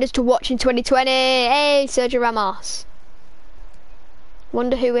 Defenders to watch in 2020. Hey, Sergio Ramos.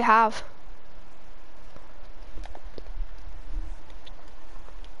 Wonder who we have.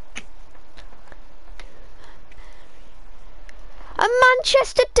 A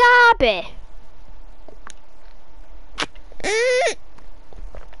Manchester derby.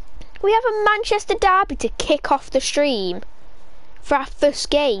 We have a Manchester derby to kick off the stream for our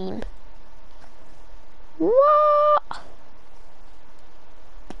first game. What?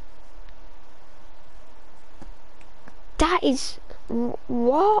 That is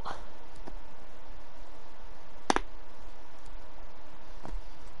what?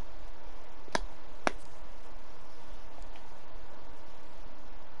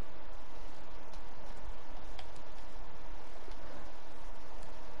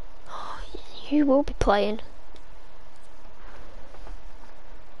 You will be playing.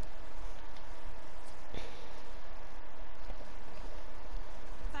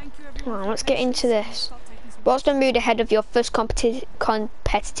 Well, let's get into this. What's the mood ahead of your first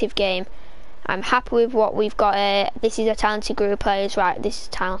competitive game? I'm happy with what we've got here. This is a talented group of players, right? This is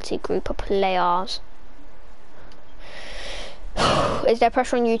a talented group of players. Is there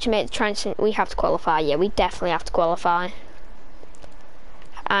pressure on you to make the transfer? We have to qualify. Yeah, we definitely have to qualify.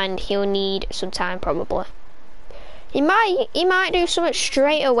 And he'll need some time probably. He might do something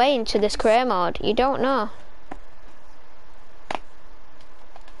straight away into this career mode. You don't know.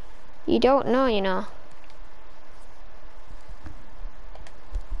 You don't know, you know.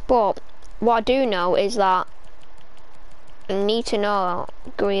 But what I do know is that I need to know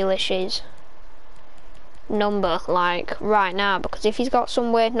Grealish's number, like right now, because if he's got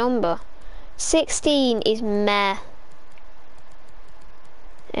some weird number, 16 is meh.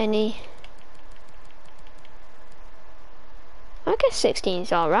 I guess 16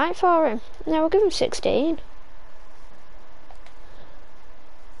 is alright for him. No, we'll give him 16.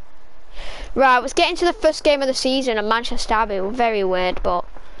 Right, let's get into the first game of the season at Manchester Derby. Very weird, but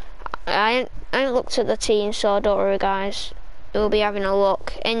I ain't looked at the team, so don't worry guys. We'll be having a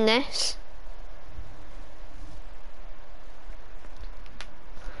look in this.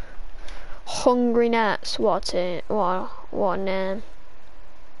 Hungry Nets, what a name.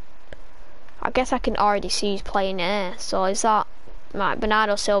 I guess I can already see who's playing here. So is that right?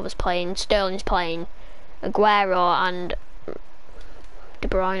 Bernardo Silva's playing, Sterling's playing, Aguero and De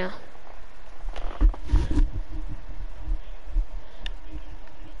Bruyne.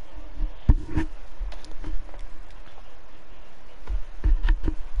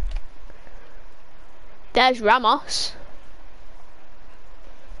 There's Ramos.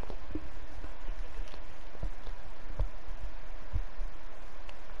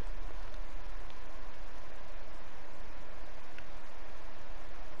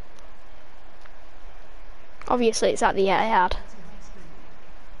 Obviously it's at the Etihad.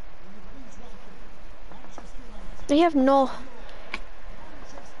 We have no...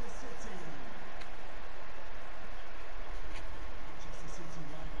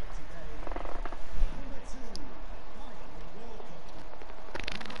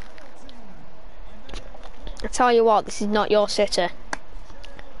 I tell you what, this is not your city.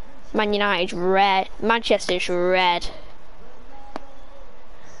 Man United's red. Manchester's red.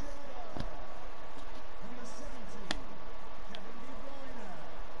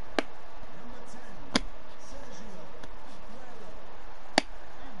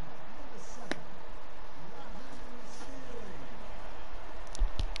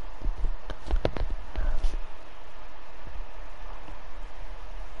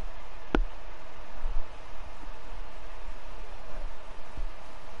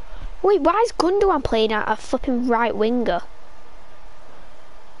 Wait, why is Gundogan playing at a flipping right winger?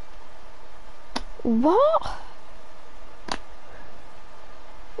 What?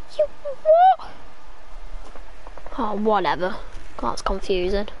 You what? Oh, whatever. That's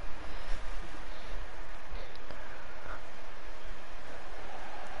confusing.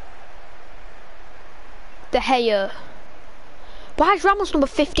 De Gea. Why is Ramos number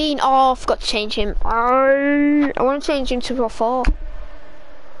 15? Oh, I forgot to change him. I want to change him to a 4.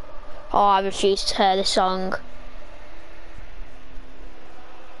 Oh, I refuse to hear this song.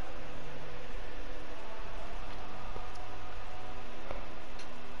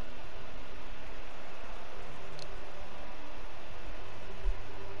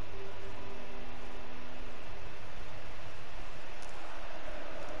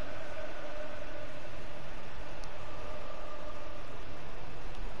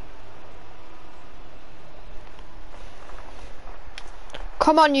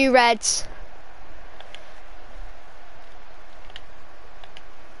 Come on, you Reds.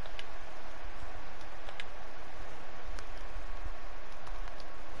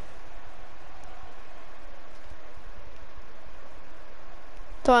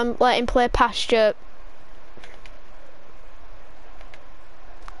 Don't let him play past you.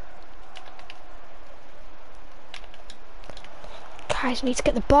 Guys, we need to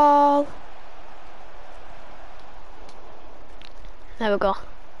get the ball. There we go.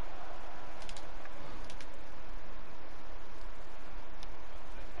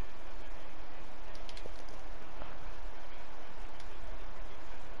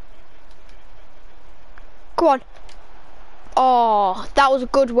 Go on. Oh, that was a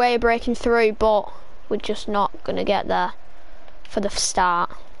good way of breaking through, but we're just not going to get there for the start.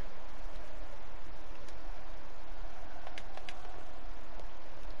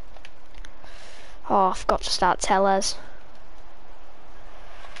 Oh, I forgot to start Tellers.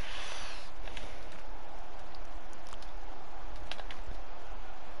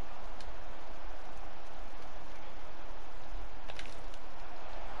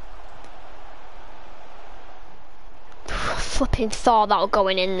 Flipping thought that was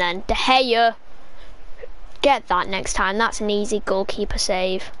going in then. De Gea, get that next time. That's an easy goalkeeper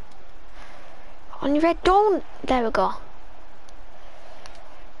save. On your red, don't. There we go.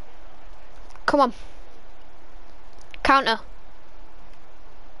 Come on. Counter.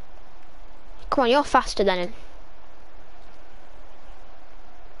 Come on, you're faster than him.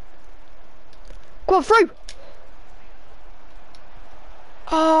 Go on, through.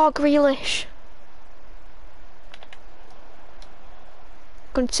 Oh, Grealish.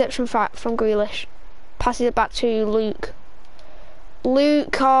 Good interception from Grealish. Passes it back to Luke.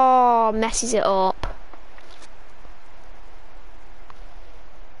 Luke, oh, messes it up.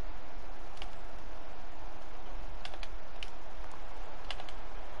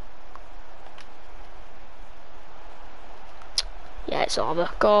 Yeah, it's over.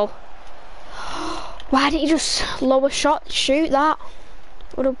 Goal. Why didn't you just lower shot, shoot that?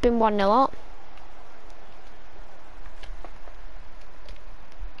 Would have been 1-0 up.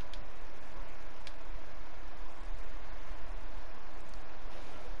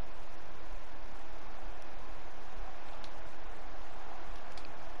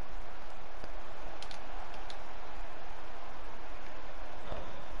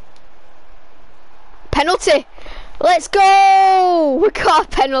 Penalty! Let's go! We got a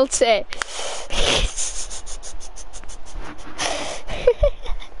penalty!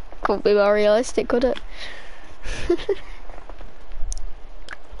 Couldn't be more realistic, could it?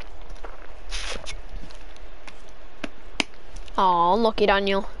 Oh, unlucky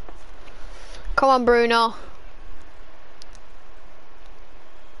Daniel. Come on, Bruno.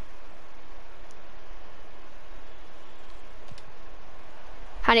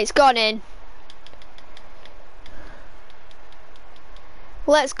 And it's gone in.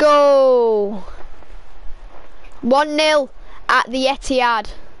 Let's go. 1-0 at the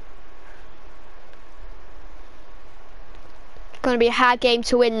Etihad. Going to be a hard game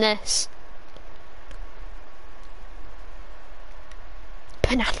to win this.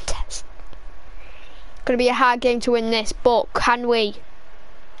 Fernandez. Going to be a hard game to win this, but can we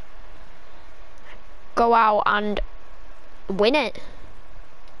go out and win it?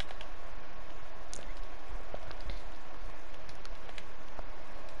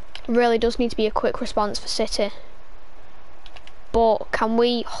 Really does need to be a quick response for City. But can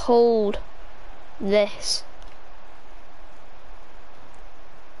we hold this?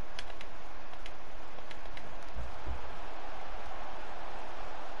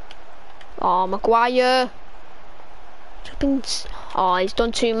 Oh, Maguire. Oh, he's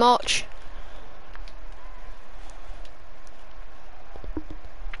done too much.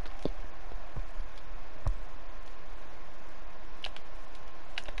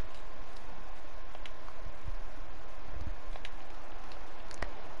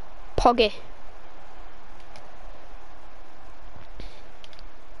 Poggy.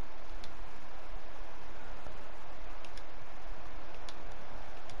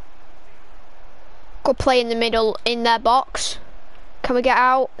 Good play in the middle in their box. Can we get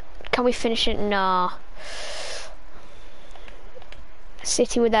out? Can we finish it? Nah.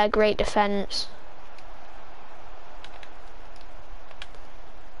 City with their great defence.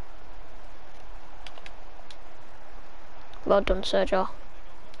 Well done, Sergio.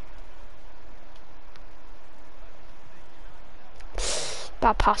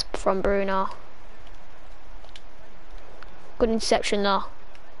 Bad pass from Bruno. Good interception though.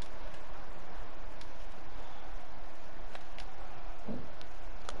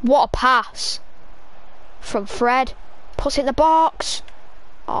 What a pass from Fred. Puts it in the box.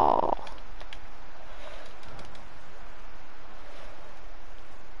 Oh.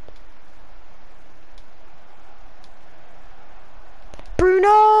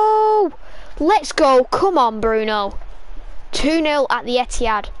 Bruno! Let's go. Come on, Bruno. 2-0 at the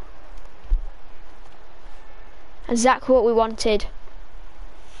Etihad. Exactly what we wanted.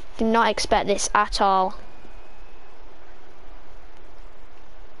 Did not expect this at all.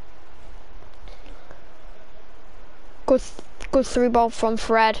 Good through ball from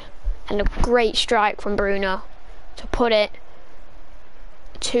Fred and a great strike from Bruno to put it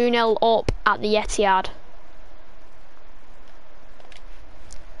 2-0 up at the Etihad.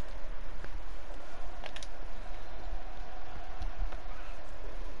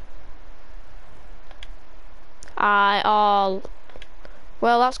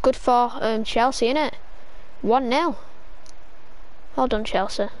 Well, that's good for Chelsea, innit? 1-0. Well done,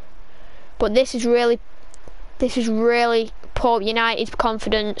 Chelsea. But this is really put United's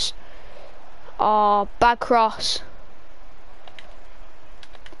confidence. Oh, bad cross.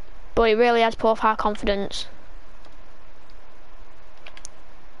 But it really has put off our confidence.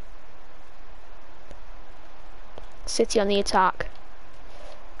 City on the attack.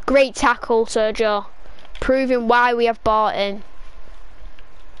 Great tackle, Sergio. Proving why we have bought him.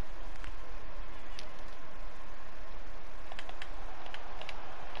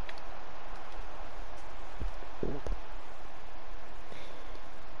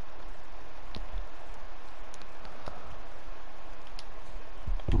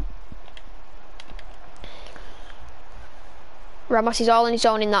 Ramos is all on his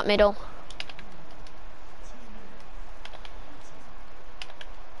own in that middle.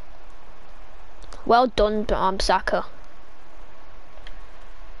 Well done, Saka.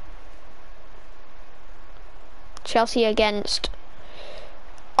 Chelsea against...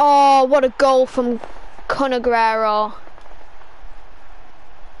 Oh, what a goal from Guerrero.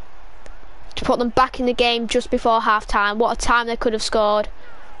 To put them back in the game just before half time. What a time they could have scored.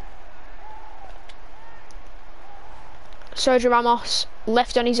 Sergio Ramos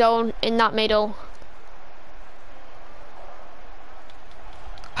left on his own in that middle.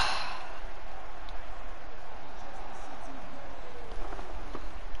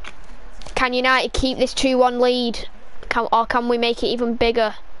 Can United keep this 2-1 lead? Or can we make it even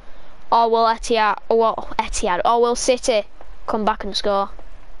bigger? Or will or will City come back and score?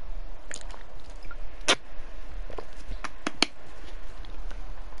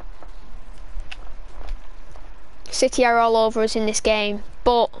 City are all over us in this game,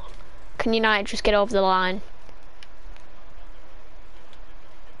 but can United just get over the line?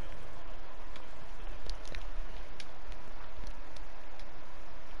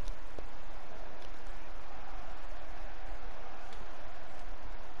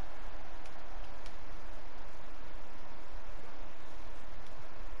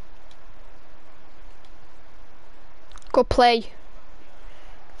 Good play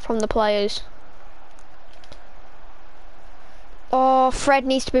from the players. Oh, Fred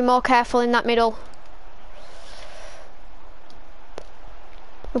needs to be more careful in that middle.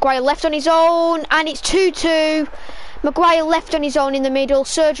 Maguire left on his own, and it's 2-2. Maguire left on his own in the middle.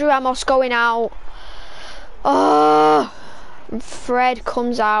 Sergio Ramos going out. Oh, Fred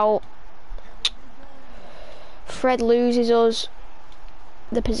comes out. Fred loses us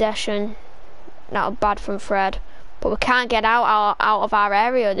the possession. Not bad from Fred, but we can't get out of our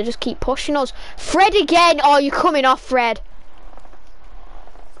area. They just keep pushing us. Fred again. Oh, you're coming off, Fred.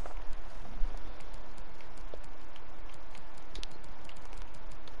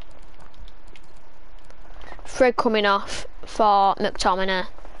 Fred coming off for McTominay.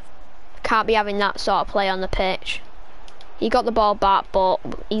 Can't be having that sort of play on the pitch. He got the ball back, but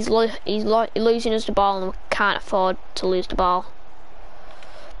he's losing us the ball, and we can't afford to lose the ball.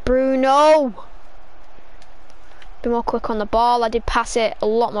 Bruno! Be more quick on the ball. I did pass it a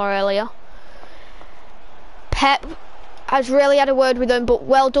lot more earlier. Pep has really had a word with him, but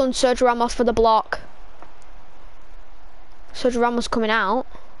well done, Sergio Ramos, for the block. Sergio Ramos coming out.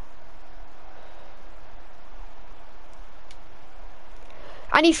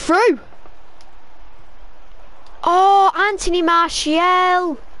 And he's through. Oh, Anthony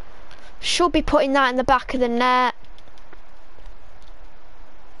Martial. Should be putting that in the back of the net.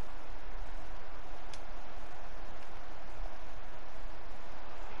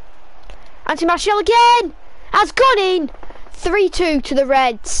 Anthony Martial again. Has gone in. 3-2 to the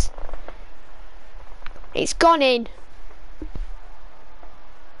Reds. It's gone in.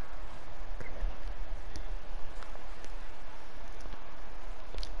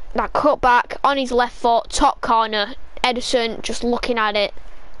 That cut back on his left foot, top corner. Ederson just looking at it.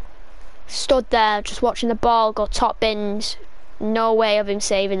 Stood there, just watching the ball go top bins. No way of him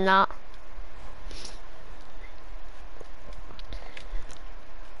saving that.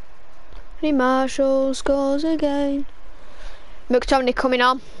 Anthony Martial scores again. McTominay coming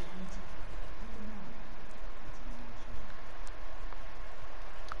on.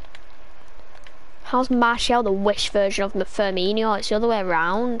 How's Martial the wish version of Firmino? It's the other way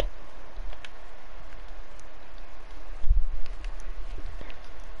around.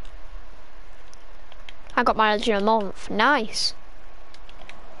 I got mileage in a month. Nice.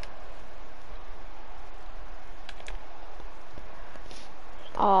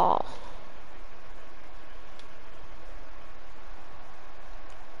 Oh.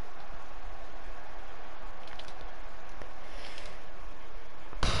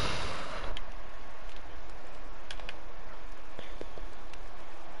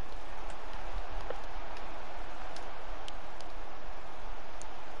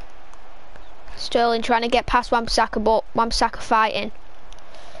 Sterling trying to get past Wan-Bissaka, but Wan-Bissaka fighting.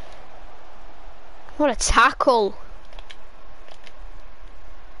 What a tackle.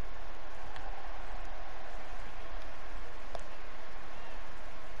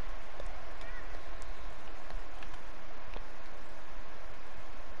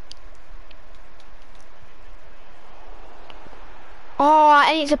 Oh,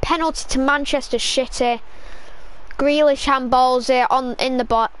 and it's a penalty to Manchester City. Grealish handballs it in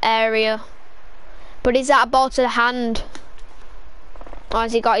the area. But is that a ball to the hand? Or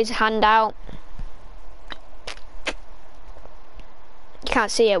has he got his hand out? You can't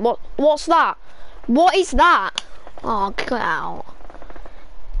see it. What's that? What is that? Oh, get out.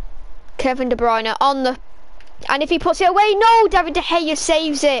 Kevin De Bruyne on the... And if he puts it away, no! David De Gea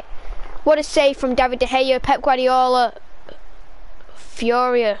saves it. What a save from David De Gea. Pep Guardiola.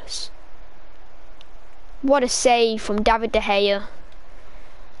 Furious. What a save from David De Gea.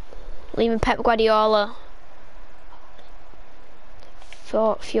 Leaving Pep Guardiola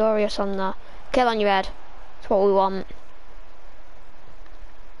furious on that. Get on your head. That's what we want.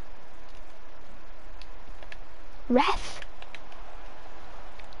 Ref.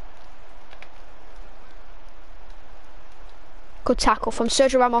 Good tackle from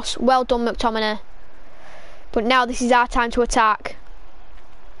Sergio Ramos. Well done, McTominay. But now this is our time to attack.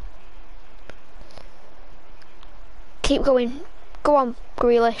 Keep going. Go on,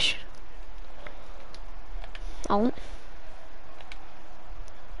 Grealish. Oh.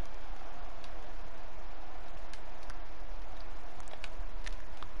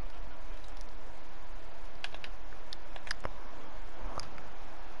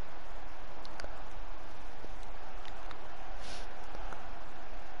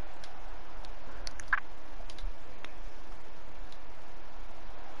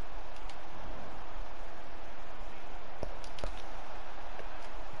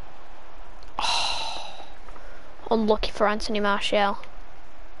 Unlucky for Anthony Martial.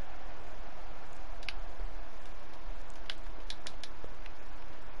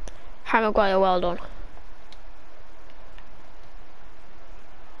 Harry Maguire, well done.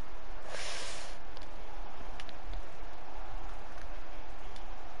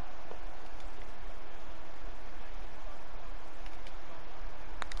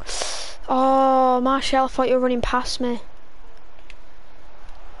 Oh, Marshall, I thought you were running past me.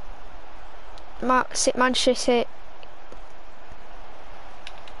 Manchester City.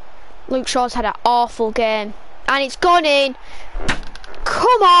 Luke Shaw's had an awful game. And it's gone in.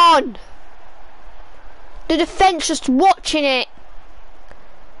 Come on! The defence just watching it.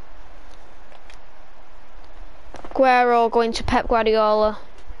 Aguero going to Pep Guardiola.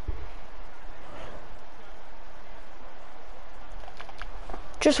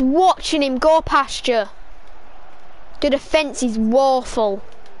 Just watching him go past you. The defence is woeful.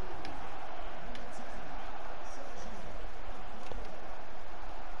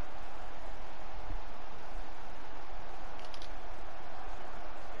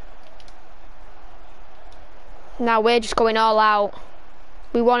 Now we're just going all out.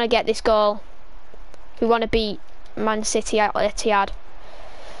 We want to get this goal. We want to beat Man City at Etihad.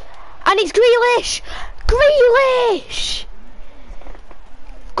 And it's Grealish! Grealish!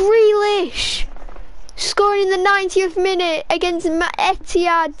 Grealish! Scoring in the 90th minute against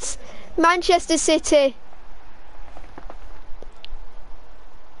Etihad's Manchester City.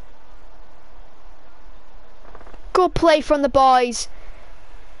 Good play from the boys.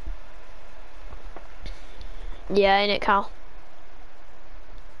 Yeah, innit, Cal?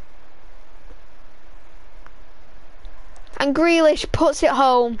 And Grealish puts it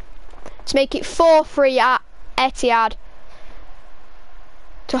home to make it 4-3 at Etihad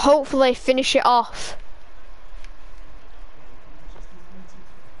to hopefully finish it off.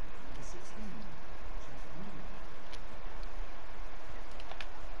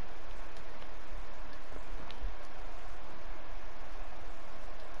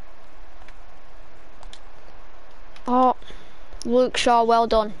 Oh, Luke Shaw, well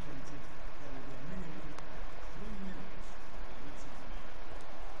done.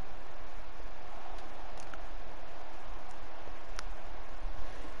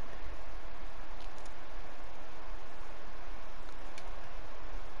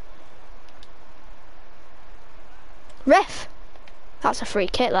 Ref, that's a free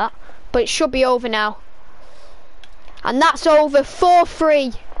kick that, but it should be over now. And that's over,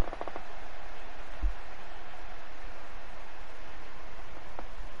 4-3.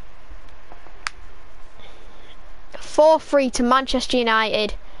 To Manchester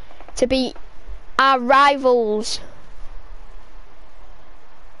United to beat our rivals.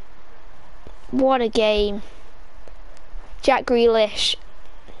 What a game. Jack Grealish,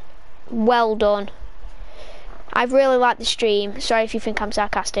 well done. I've really liked the stream. Sorry if you think I'm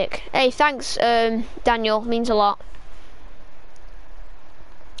sarcastic. Hey, thanks Daniel, means a lot.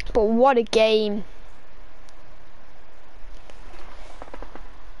 But what a game.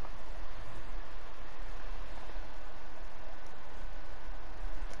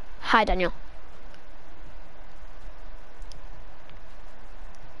 Hi Daniel.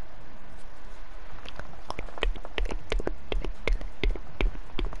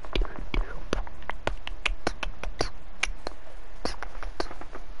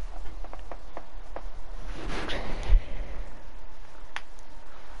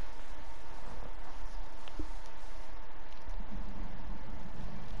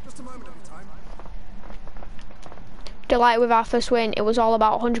 Just a moment of your time. Delighted with our first win. It was all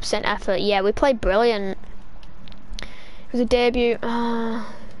about 100% effort. Yeah, we played brilliant. It was a debut. Yeah,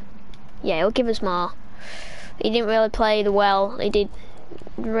 he'll give us more. He didn't really play the well. He did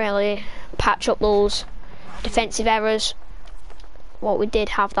really patch up those defensive errors. What we did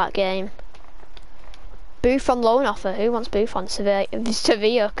have that game. Booth on loan offer. Who wants Booth on?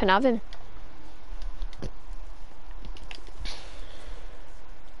 Sevilla can have him.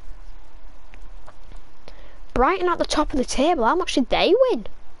 Brighton at the top of the table. How much did they win?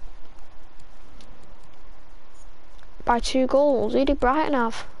 By 2 goals. Who did Brighton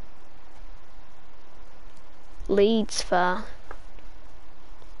have? Leeds, fair.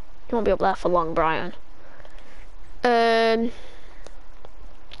 You won't be up there for long, Brighton.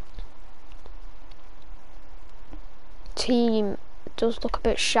 Team does look a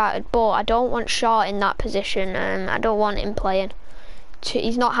bit shattered, but I don't want Shaw in that position, and I don't want him playing.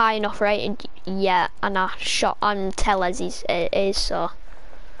 He's not high enough rated yet, and I shot on Tellez is so.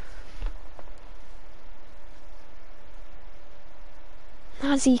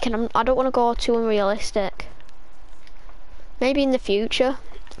 I don't want to go too unrealistic. Maybe in the future,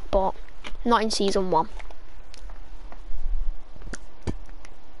 but not in season 1.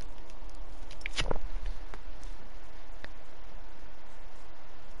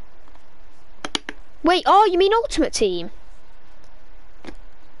 Wait, oh, you mean Ultimate Team?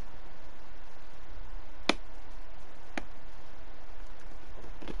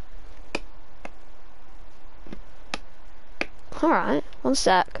 Alright, one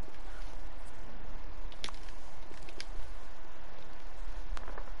sec.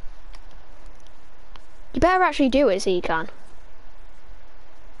 better actually do it so you can.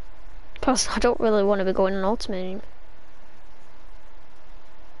 Because I don't really want to be going on ultimate.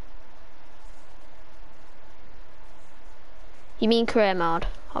 You mean career mode,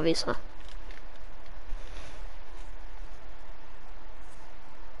 obviously.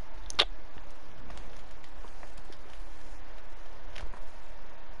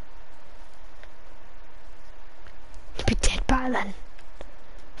 You'll be dead by then.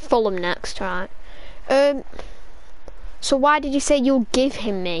 Fulham next, right? So why did you say you'll give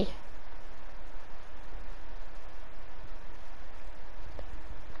him me?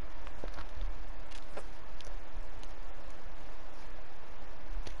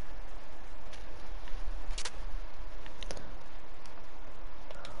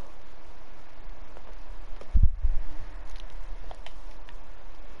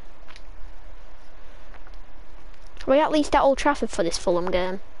 Are we at least at Old Trafford for this Fulham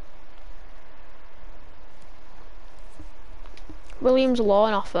game? Williams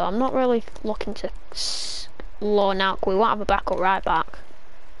loan offer. I'm not really looking to loan out. We won't have a backup right back.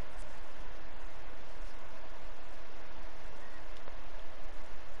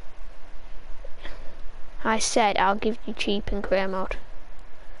 I said I'll give you cheap in career mode.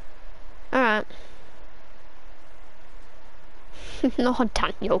 Alright. No,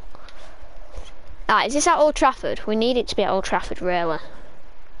 Daniel. Ah, is this at Old Trafford? We need it to be at Old Trafford, really.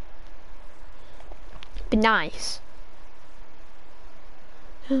 Be nice.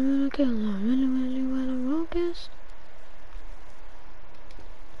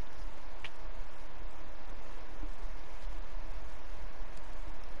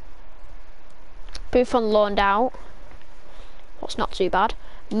 Buffon loaned out. That's not too bad.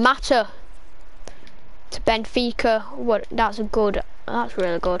 Mata to Benfica. What? That's a good. That's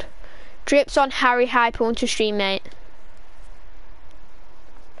really good. Drips on Harry Hyper onto stream, mate.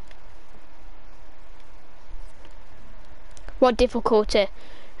 What difficulty?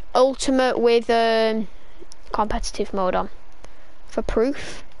 Ultimate with competitive mode on. For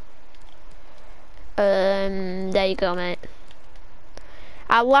proof. There you go, mate.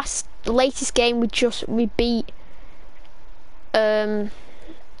 Our latest game we beat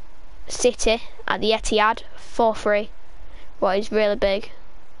City at the Etihad 4-3. What is really big.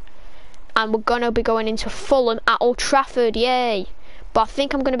 And we're gonna be going into Fulham at Old Trafford, yay! But I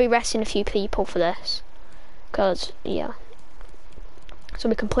think I'm gonna be resting a few people for this, cause yeah. So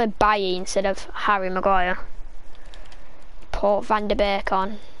we can play Bailly instead of Harry Maguire. Put Van der Beek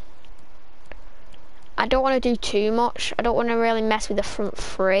on. I don't want to do too much. I don't want to really mess with the front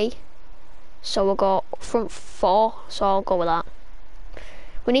three. So we'll go front four. So I'll go with that.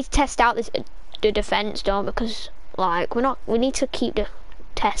 We need to test out the defense, don't we? Because like we need to keep the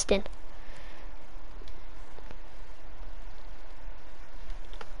testing.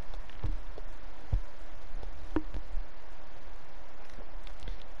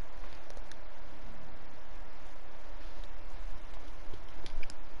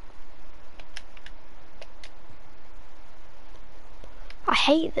 I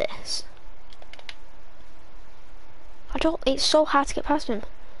hate this. It's so hard to get past him.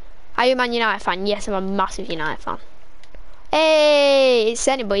 Are you a Man United fan? Yes, I'm a massive United fan. Hey, it's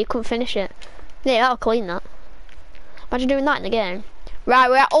sent it, but you couldn't finish it. Yeah, that'll clean that. Imagine doing that in the game. Right,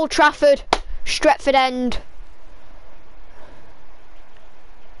 we're at Old Trafford, Stretford End.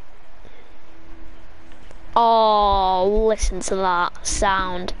 Oh, listen to that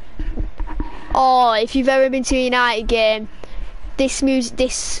sound. Oh, if you've ever been to a United game, this music,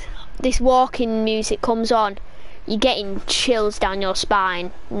 this walking music comes on, you're getting chills down your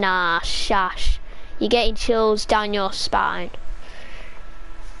spine. Nah, shash. You're getting chills down your spine.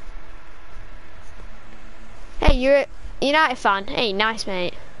 Hey, you're a United fan. Hey, nice,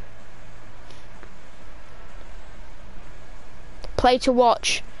 mate. Play to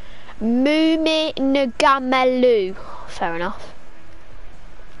watch. Mumi Ngamelu. Fair enough.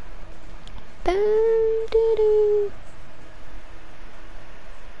 Boo-doo-doo.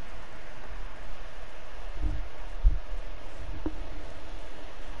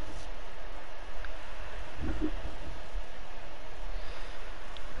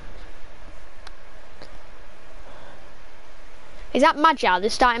 Is that Maja? They're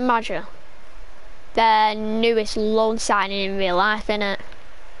starting Maja. Their newest loan signing in real life, innit?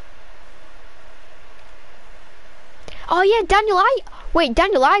 Oh yeah, Daniel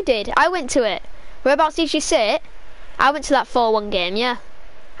I did. I went to it. Whereabouts did you sit? I went to that 4-1 game, yeah.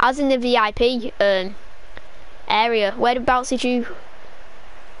 I was in the VIP area. Whereabouts were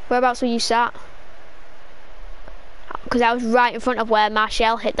you sat? Because I was right in front of where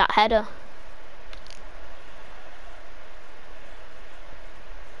Martial hit that header.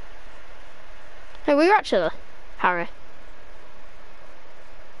 Hey, were you actually, Harry?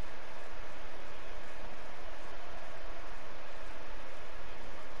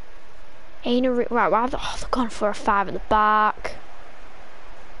 Right, well, they've gone for a 5 at the back.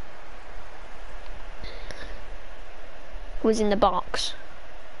 Was in the box.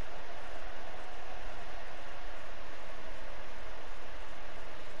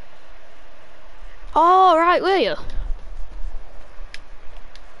 Oh, right, were you?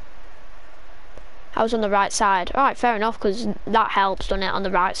 I was on the right side. Alright, fair enough, because that helps, doesn't it, on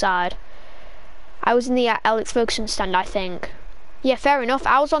the right side. I was in the Alex Ferguson stand, I think. Yeah, fair enough.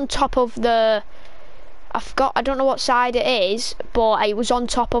 I was on top of the... I don't know what side it is, but it was on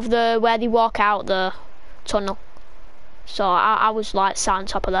top of the... where they walk out the tunnel. So I was like sat on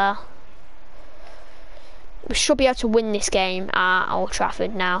top of there. We should be able to win this game at Old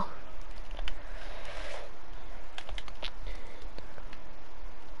Trafford now.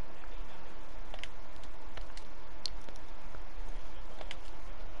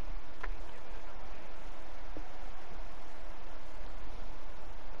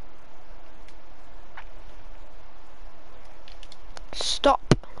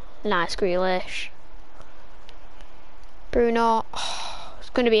 Stop. Nice, Grealish. Bruno. Oh, it's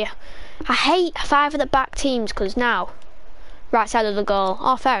going to be I hate 5 at the back teams because now right side of the goal.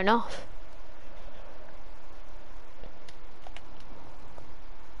 Oh, fair enough.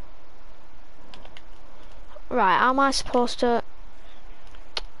 Right, how am I supposed to...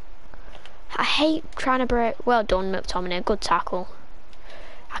 I hate trying to break... Well done, McTominay. Good tackle.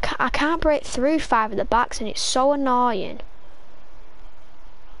 I can't break through 5 at the backs and it's so annoying.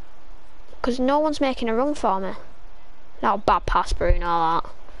 Because no one's making a run for me. That was bad pass, Bruno, that.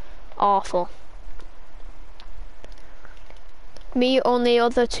 Awful. Me, only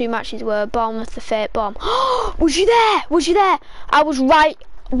other 2 matches were Bournemouth, the fake bomb. Was you there? Was you there? I was right.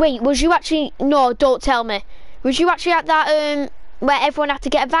 Wait, was you actually... No, don't tell me. Was you actually at that, where everyone had to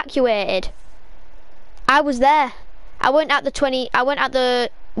get evacuated? I was there. I went at the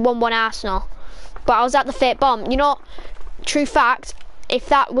 1-1 Arsenal. But I was at the fake bomb. You know, true fact, if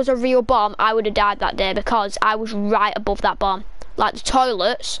that was a real bomb, I would have died that day because I was right above that bomb. Like the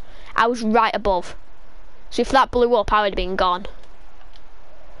toilets, I was right above. So if that blew up, I would have been gone.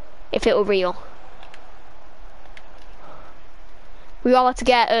 If it were real. We all had to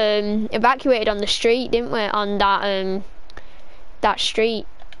get evacuated on the street, didn't we? On that that street.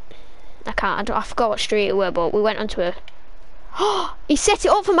 I forgot what street it were, but we went onto a... Oh, he set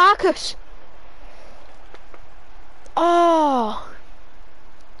it up for Marcus. Oh.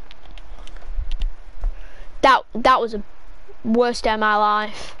 That was the worst day of my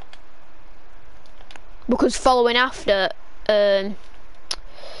life. Because following after, I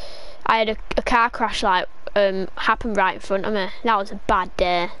had a car crash like happened right in front of me. That was a bad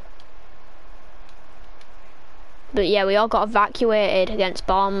day. But yeah, we all got evacuated against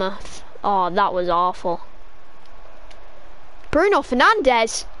Bournemouth. Oh, that was awful. Bruno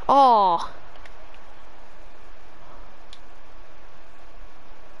Fernandes. Oh.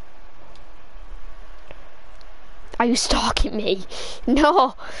 Are you stalking me?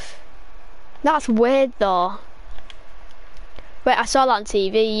 No. That's weird though. Wait, I saw that on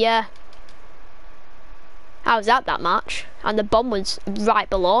TV, yeah. I was at that match and the bomb was right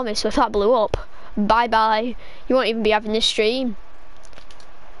below me, so if that blew up, bye bye. You won't even be having this stream.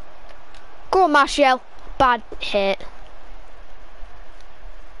 Go on, Martial. Bad hit.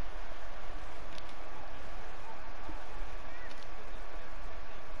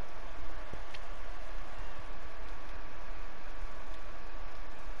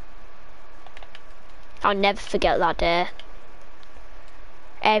 I'll never forget that day.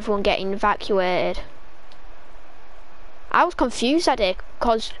 Everyone getting evacuated. I was confused that day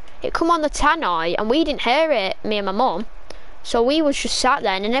because it come on the tannoy and we didn't hear it, me and my mum. So we was just sat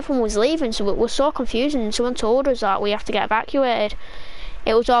there and then everyone was leaving, so it was so confusing and someone told us that we have to get evacuated.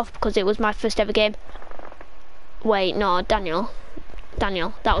 It was off because it was my first ever game. Wait, no, Daniel,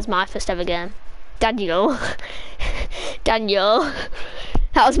 that was my first ever game. Daniel.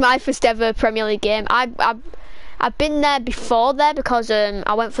 That was my first ever Premier League game. I've been there before there because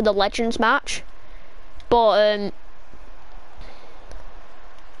I went for the Legends match, but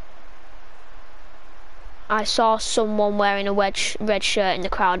I saw someone wearing a red shirt in the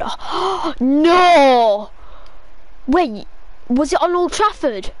crowd. Oh, no! Wait, was it on Old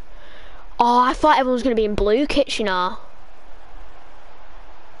Trafford? Oh, I thought everyone was going to be in blue kits, you know.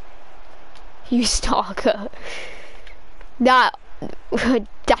 You stalker. That,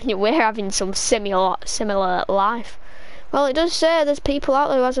 Daniel, we're having some similar life. Well, it does say there's people out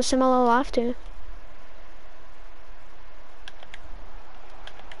there who has a similar life too.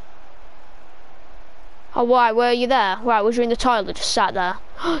 Oh, why? Were you there? Right, was you in the toilet? Just sat there.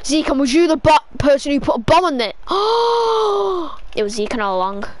 Zekan, was you the person who put a bomb on it? Oh, it was Zekan all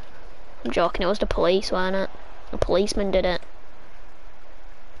along. I'm joking. It was the police, weren't it? The policeman did it.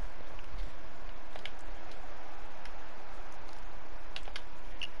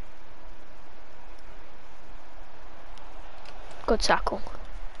 Good tackle.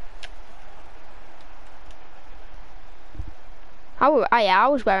 I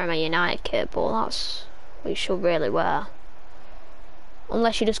was wearing my United kit, but that's what you should really wear.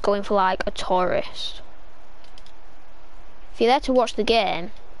 Unless you're just going for like a tourist. If you're there to watch the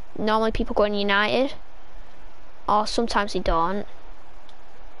game, normally people go in United, or sometimes they don't.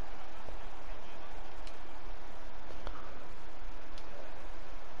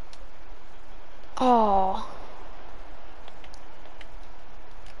 Oh.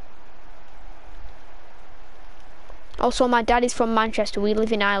 Also, my dad is from Manchester. We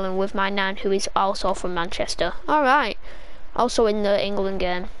live in Ireland with my nan, who is also from Manchester. Alright. Also in the England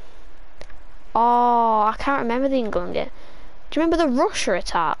game. Oh, I can't remember the England game. Do you remember the Russia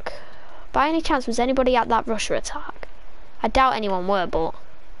attack? By any chance, was anybody at that Russia attack? I doubt anyone were, but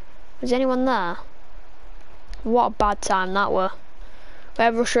was anyone there? What a bad time that were.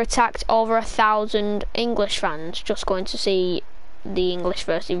 Where Russia attacked over 1,000 English fans just going to see the English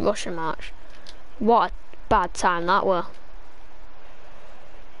versus Russian match. What a bad time that were.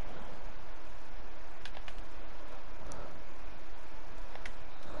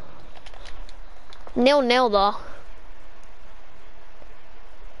 0-0 though.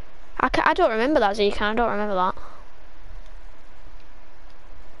 I don't remember that, Zeke. I don't remember that.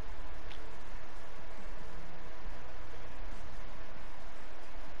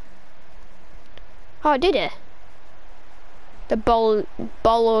 Oh, did it? The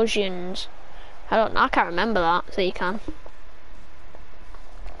Bolosians. I can't remember that, so you can.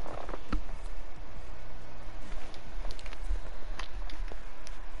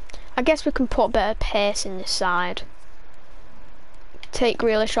 I guess we can put a bit of pace in this side. Take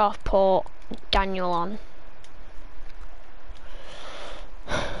Grealish off, put Daniel on.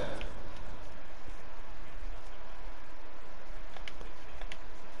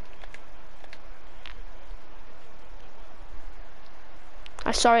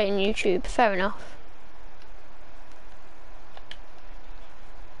 I saw it on YouTube, fair enough.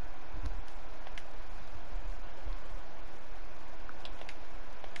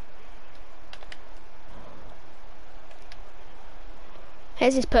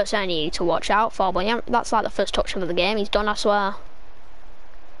 Here's this person I need to watch out for, but yeah, that's like the first touch of the game. He's done, I swear.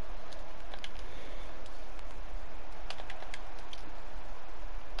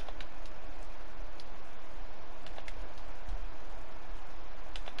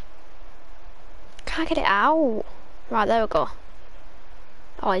 Can't get it out. Right, there we go.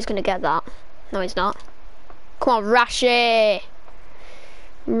 Oh, he's gonna get that. No, he's not. Come on, Rashford.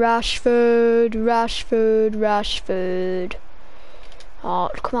 Rashford.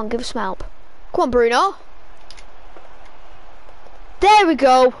 Oh, come on, give us some help. Come on, Bruno. There we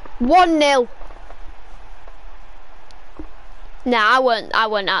go. 1-0. Nah, I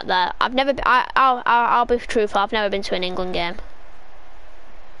weren't out there. I've never been, I'll be truthful, I've never been to an England game.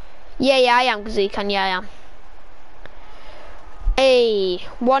 Yeah, I am, Zekan, yeah, I am. Hey,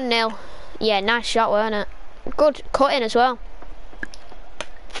 1-0. Yeah, nice shot, weren't it? Good cutting as well.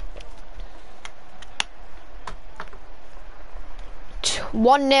 T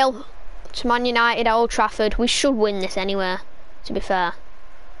 1-0 to Man United at Old Trafford. We should win this anyway, to be fair.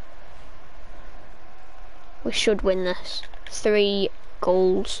 We should win this. 3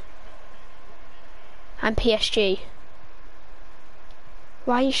 goals. And PSG.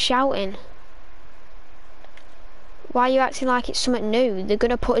 Why are you shouting? Why are you acting like it's something new? They're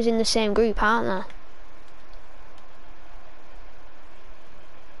gonna put us in the same group, aren't they?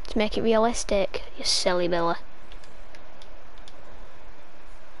 To make it realistic, you silly Billy.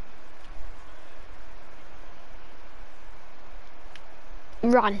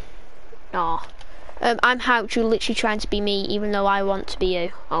 Run. Oh. I'm hyped, you're literally trying to be me even though I want to be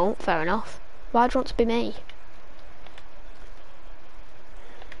you. Oh, fair enough. Why do you want to be me?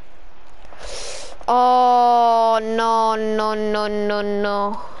 Oh, no.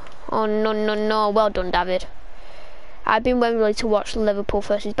 Oh, no. Well done, David. I've been waiting really to watch Liverpool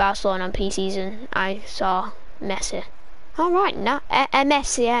versus Barcelona on pre-season. I saw Messi. Alright,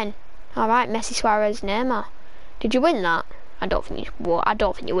 MSN. Alright, Messi, Suarez, Neymar. Did you win that? I don't think you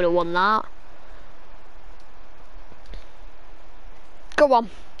would have won that. Go on.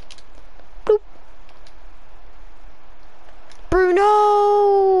 Bloop. Bruno!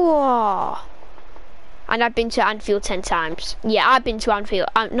 And I've been to Anfield 10 times. Yeah, I've been to Anfield,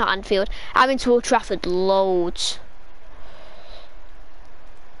 not Anfield, I've been to Old Trafford loads.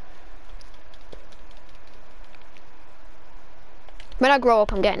 When I grow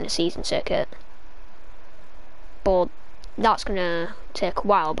up, I'm getting a season ticket. But that's gonna take a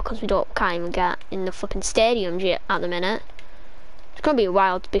while because we can't even get in the flipping stadiums yet at the minute. It's gonna be a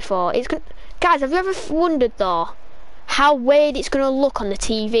while before it's gonna. Guys, have you ever wondered though how weird it's gonna look on the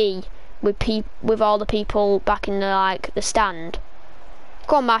TV with all the people back in the stand?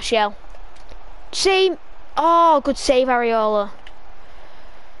 Go on, Martial. See? Oh, good save, Areola.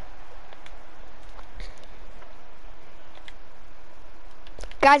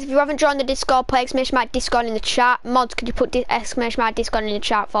 Guys, if you haven't joined the Discord, put exclamation mark Discord in the chat. Mods, could you put exclamation mark Discord in the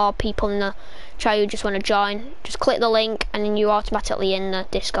chat for people in the chat who just want to join? Just click the link and then you're automatically in the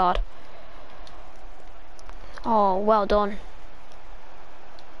Discord. Oh, well done.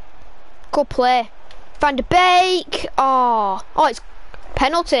 Good play. Van de Beek. Oh, it's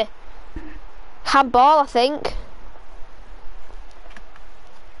penalty. Handball, I think.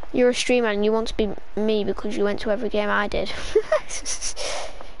 You're a streamer and you want to be me because you went to every game I did.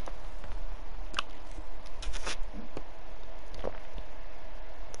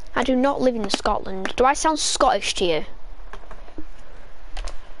 I do not live in Scotland. Do I sound Scottish to you?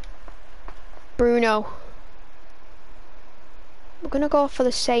 Bruno. We're going to go for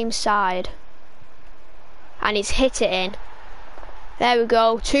the same side. And he's hit it in. There we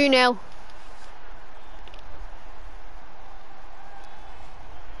go, 2-0.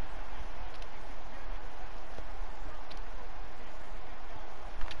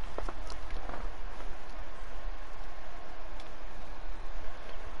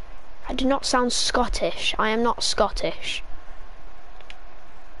 I do not sound Scottish. I am not Scottish.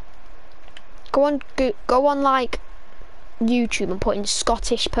 Go on like YouTube and put in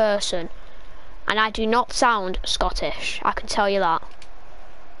Scottish person, and I do not sound Scottish. I can tell you that.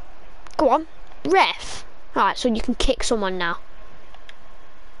 Go on, ref. Alright, so you can kick someone now.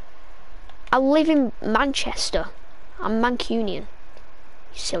 I live in Manchester. I'm Mancunian.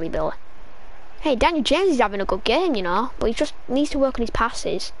 You silly Billy. Hey, Daniel James is having a good game, you know, but he just needs to work on his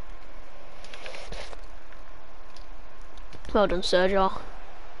passes. Well done, Sergio.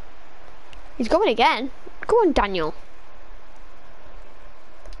 He's going again. Go on, Daniel.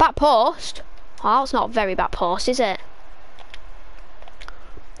 Back post. Oh, that's not a very back post, is it?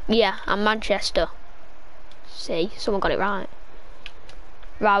 Yeah, I'm Manchester. See, someone got it right.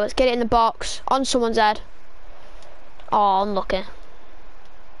 Right, let's get it in the box. On someone's head. Oh, unlucky.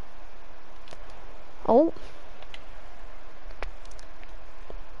 Oh.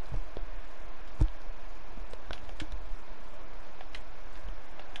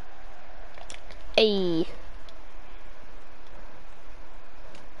 Hey.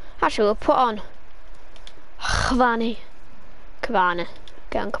 Actually, we'll put on Cavani. Get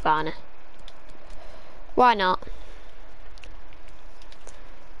on Cavani. Why not?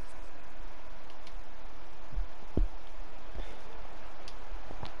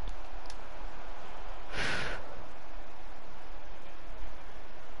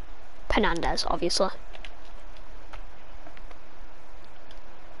 Hernandez, obviously.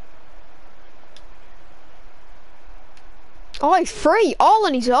 Oh, he's free, all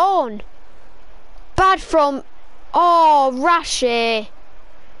on his own. Bad from, oh, Rashi.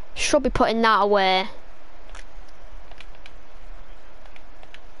 Should be putting that away.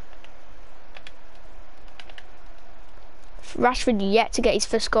 Rashford yet to get his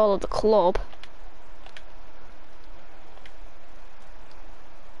first goal of the club.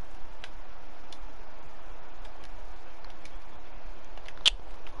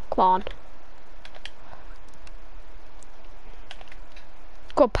 Come on.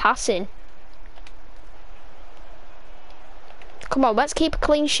 Good passing. Come on, let's keep a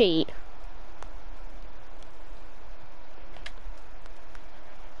clean sheet.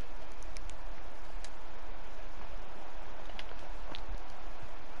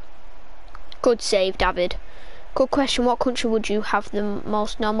 Good save, David. Good question. What country would you have the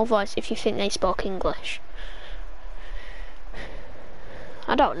most normal voice if you think they spoke English?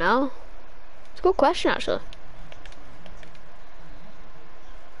 I don't know. It's a good question, actually.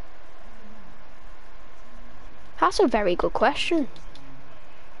 That's a very good question.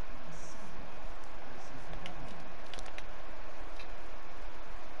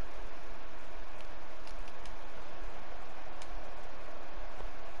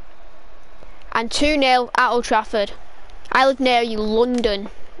 And 2-0 at Old Trafford. I live near you, London.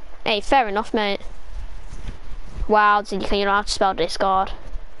 Hey, fair enough, mate. Wow, you don't have to spell Discord.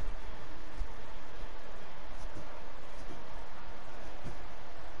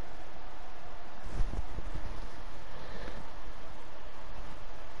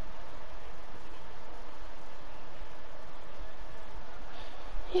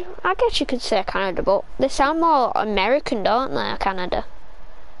 I guess you could say Canada, but they sound more American, don't they, Canada?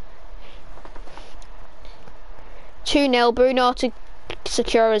 2-0, Bruno to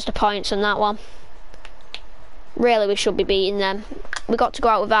secure us the points on that one. Really, we should be beating them. We got to go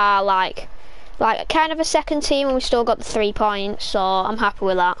out with our, like kind of a second team, and we still got the 3 points, so I'm happy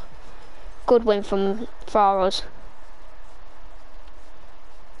with that. Good win for us.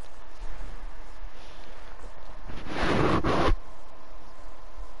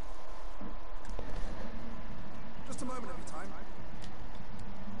 Just a moment of your time.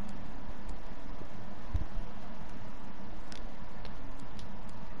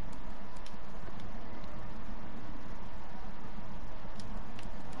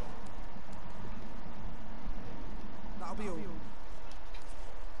 That'll be all.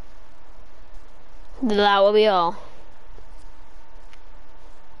 That will be all.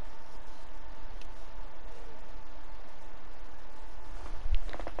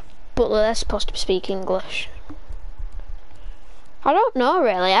 But they're supposed to speak English. I don't know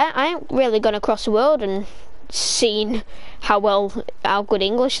really. I ain't really gone across the world and seen how good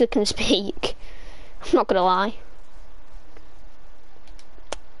English they can speak. I'm not gonna lie.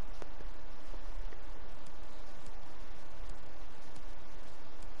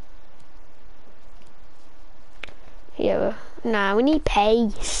 Yeah, nah, we need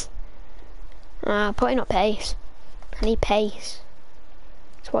pace. Putting up pace. I need pace.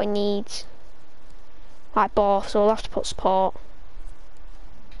 That's what I need. Like both, so I'll have to put support.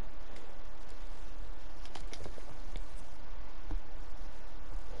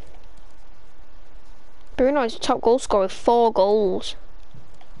 Bruno is the top goal scorer with 4 goals.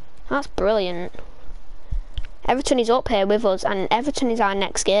 That's brilliant. Everton is up here with us, and Everton is our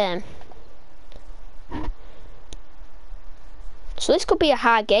next game. So this could be a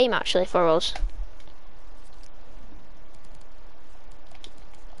hard game actually for us.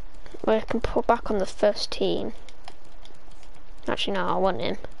 Where I can put back on the first team. Actually no, I want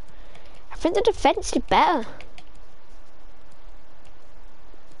him. I think the defence did better.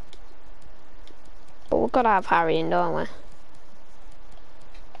 But we've got to have Harry in, don't we?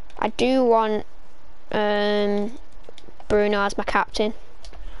 I do want Bruno as my captain.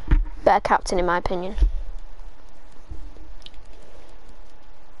 Better captain in my opinion.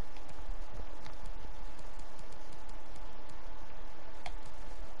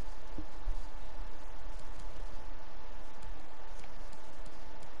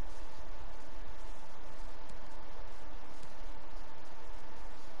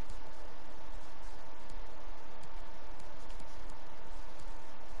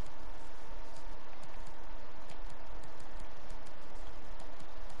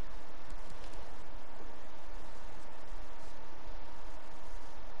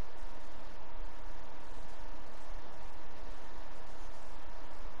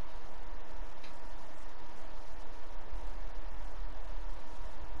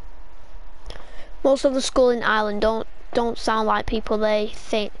 Most of the school in Ireland don't sound like people they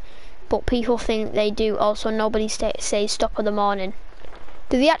think, but people think they do. Also, nobody says stop of the morning.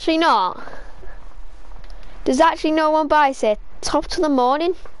 Do they actually not? Does actually no one by say top to the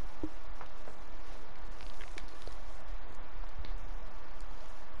morning?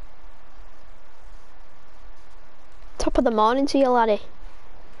 Top of the morning to you, laddie.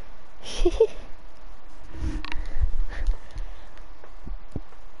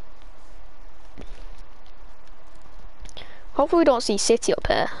 Hopefully we don't see City up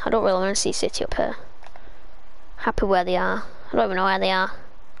here. I don't really want to see City up here. Happy where they are. I don't even know where they are.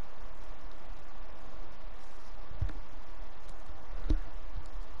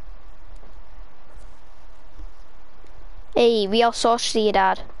 Hey, Real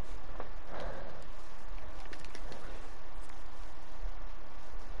Sociedad.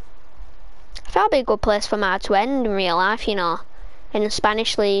 I thought it'd be a good place for Man Utd in real life, you know, in the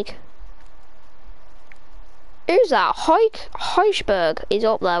Spanish league. Who's that? Heusberg is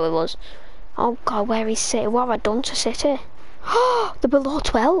up there with us. Oh God, where is City? What have I done to City? Oh, they're below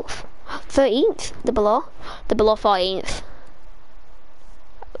 12th. 13th, they're below 14th.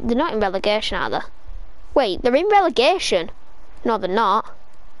 They're not in relegation, are they? Wait, they're in relegation? No, they're not.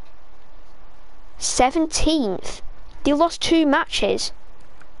 17th. They lost 2 matches.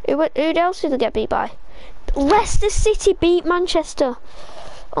 Who else did they get beat by? Leicester City beat Manchester.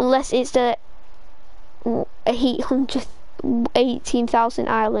 Unless it's the 18,000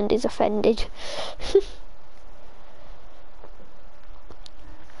 Ireland is offended.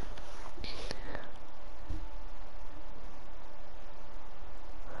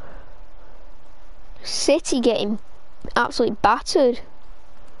 City getting absolutely battered.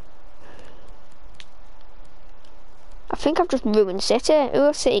 I think I've just ruined City. Who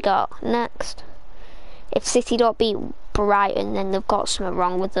have City got next? If City don't beat Brighton, then they've got something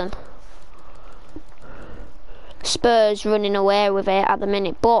wrong with them. Spurs running away with it at the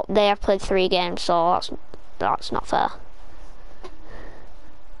minute, but they have played 3 games, so that's not fair.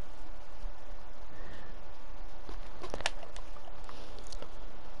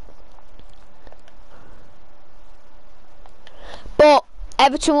 But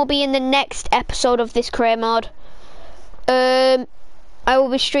Everton will be in the next episode of this career mode. I will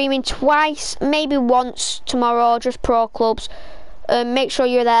be streaming twice, maybe once tomorrow, just pro clubs. Make sure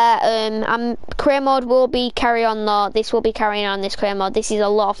you're there. Career mode will be carry on though. This will be carrying on, this career mode. This is a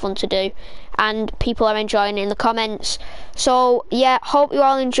lot of fun to do, and people are enjoying it in the comments. So yeah, hope you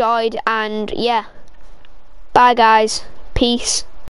all enjoyed, and yeah, bye guys, peace.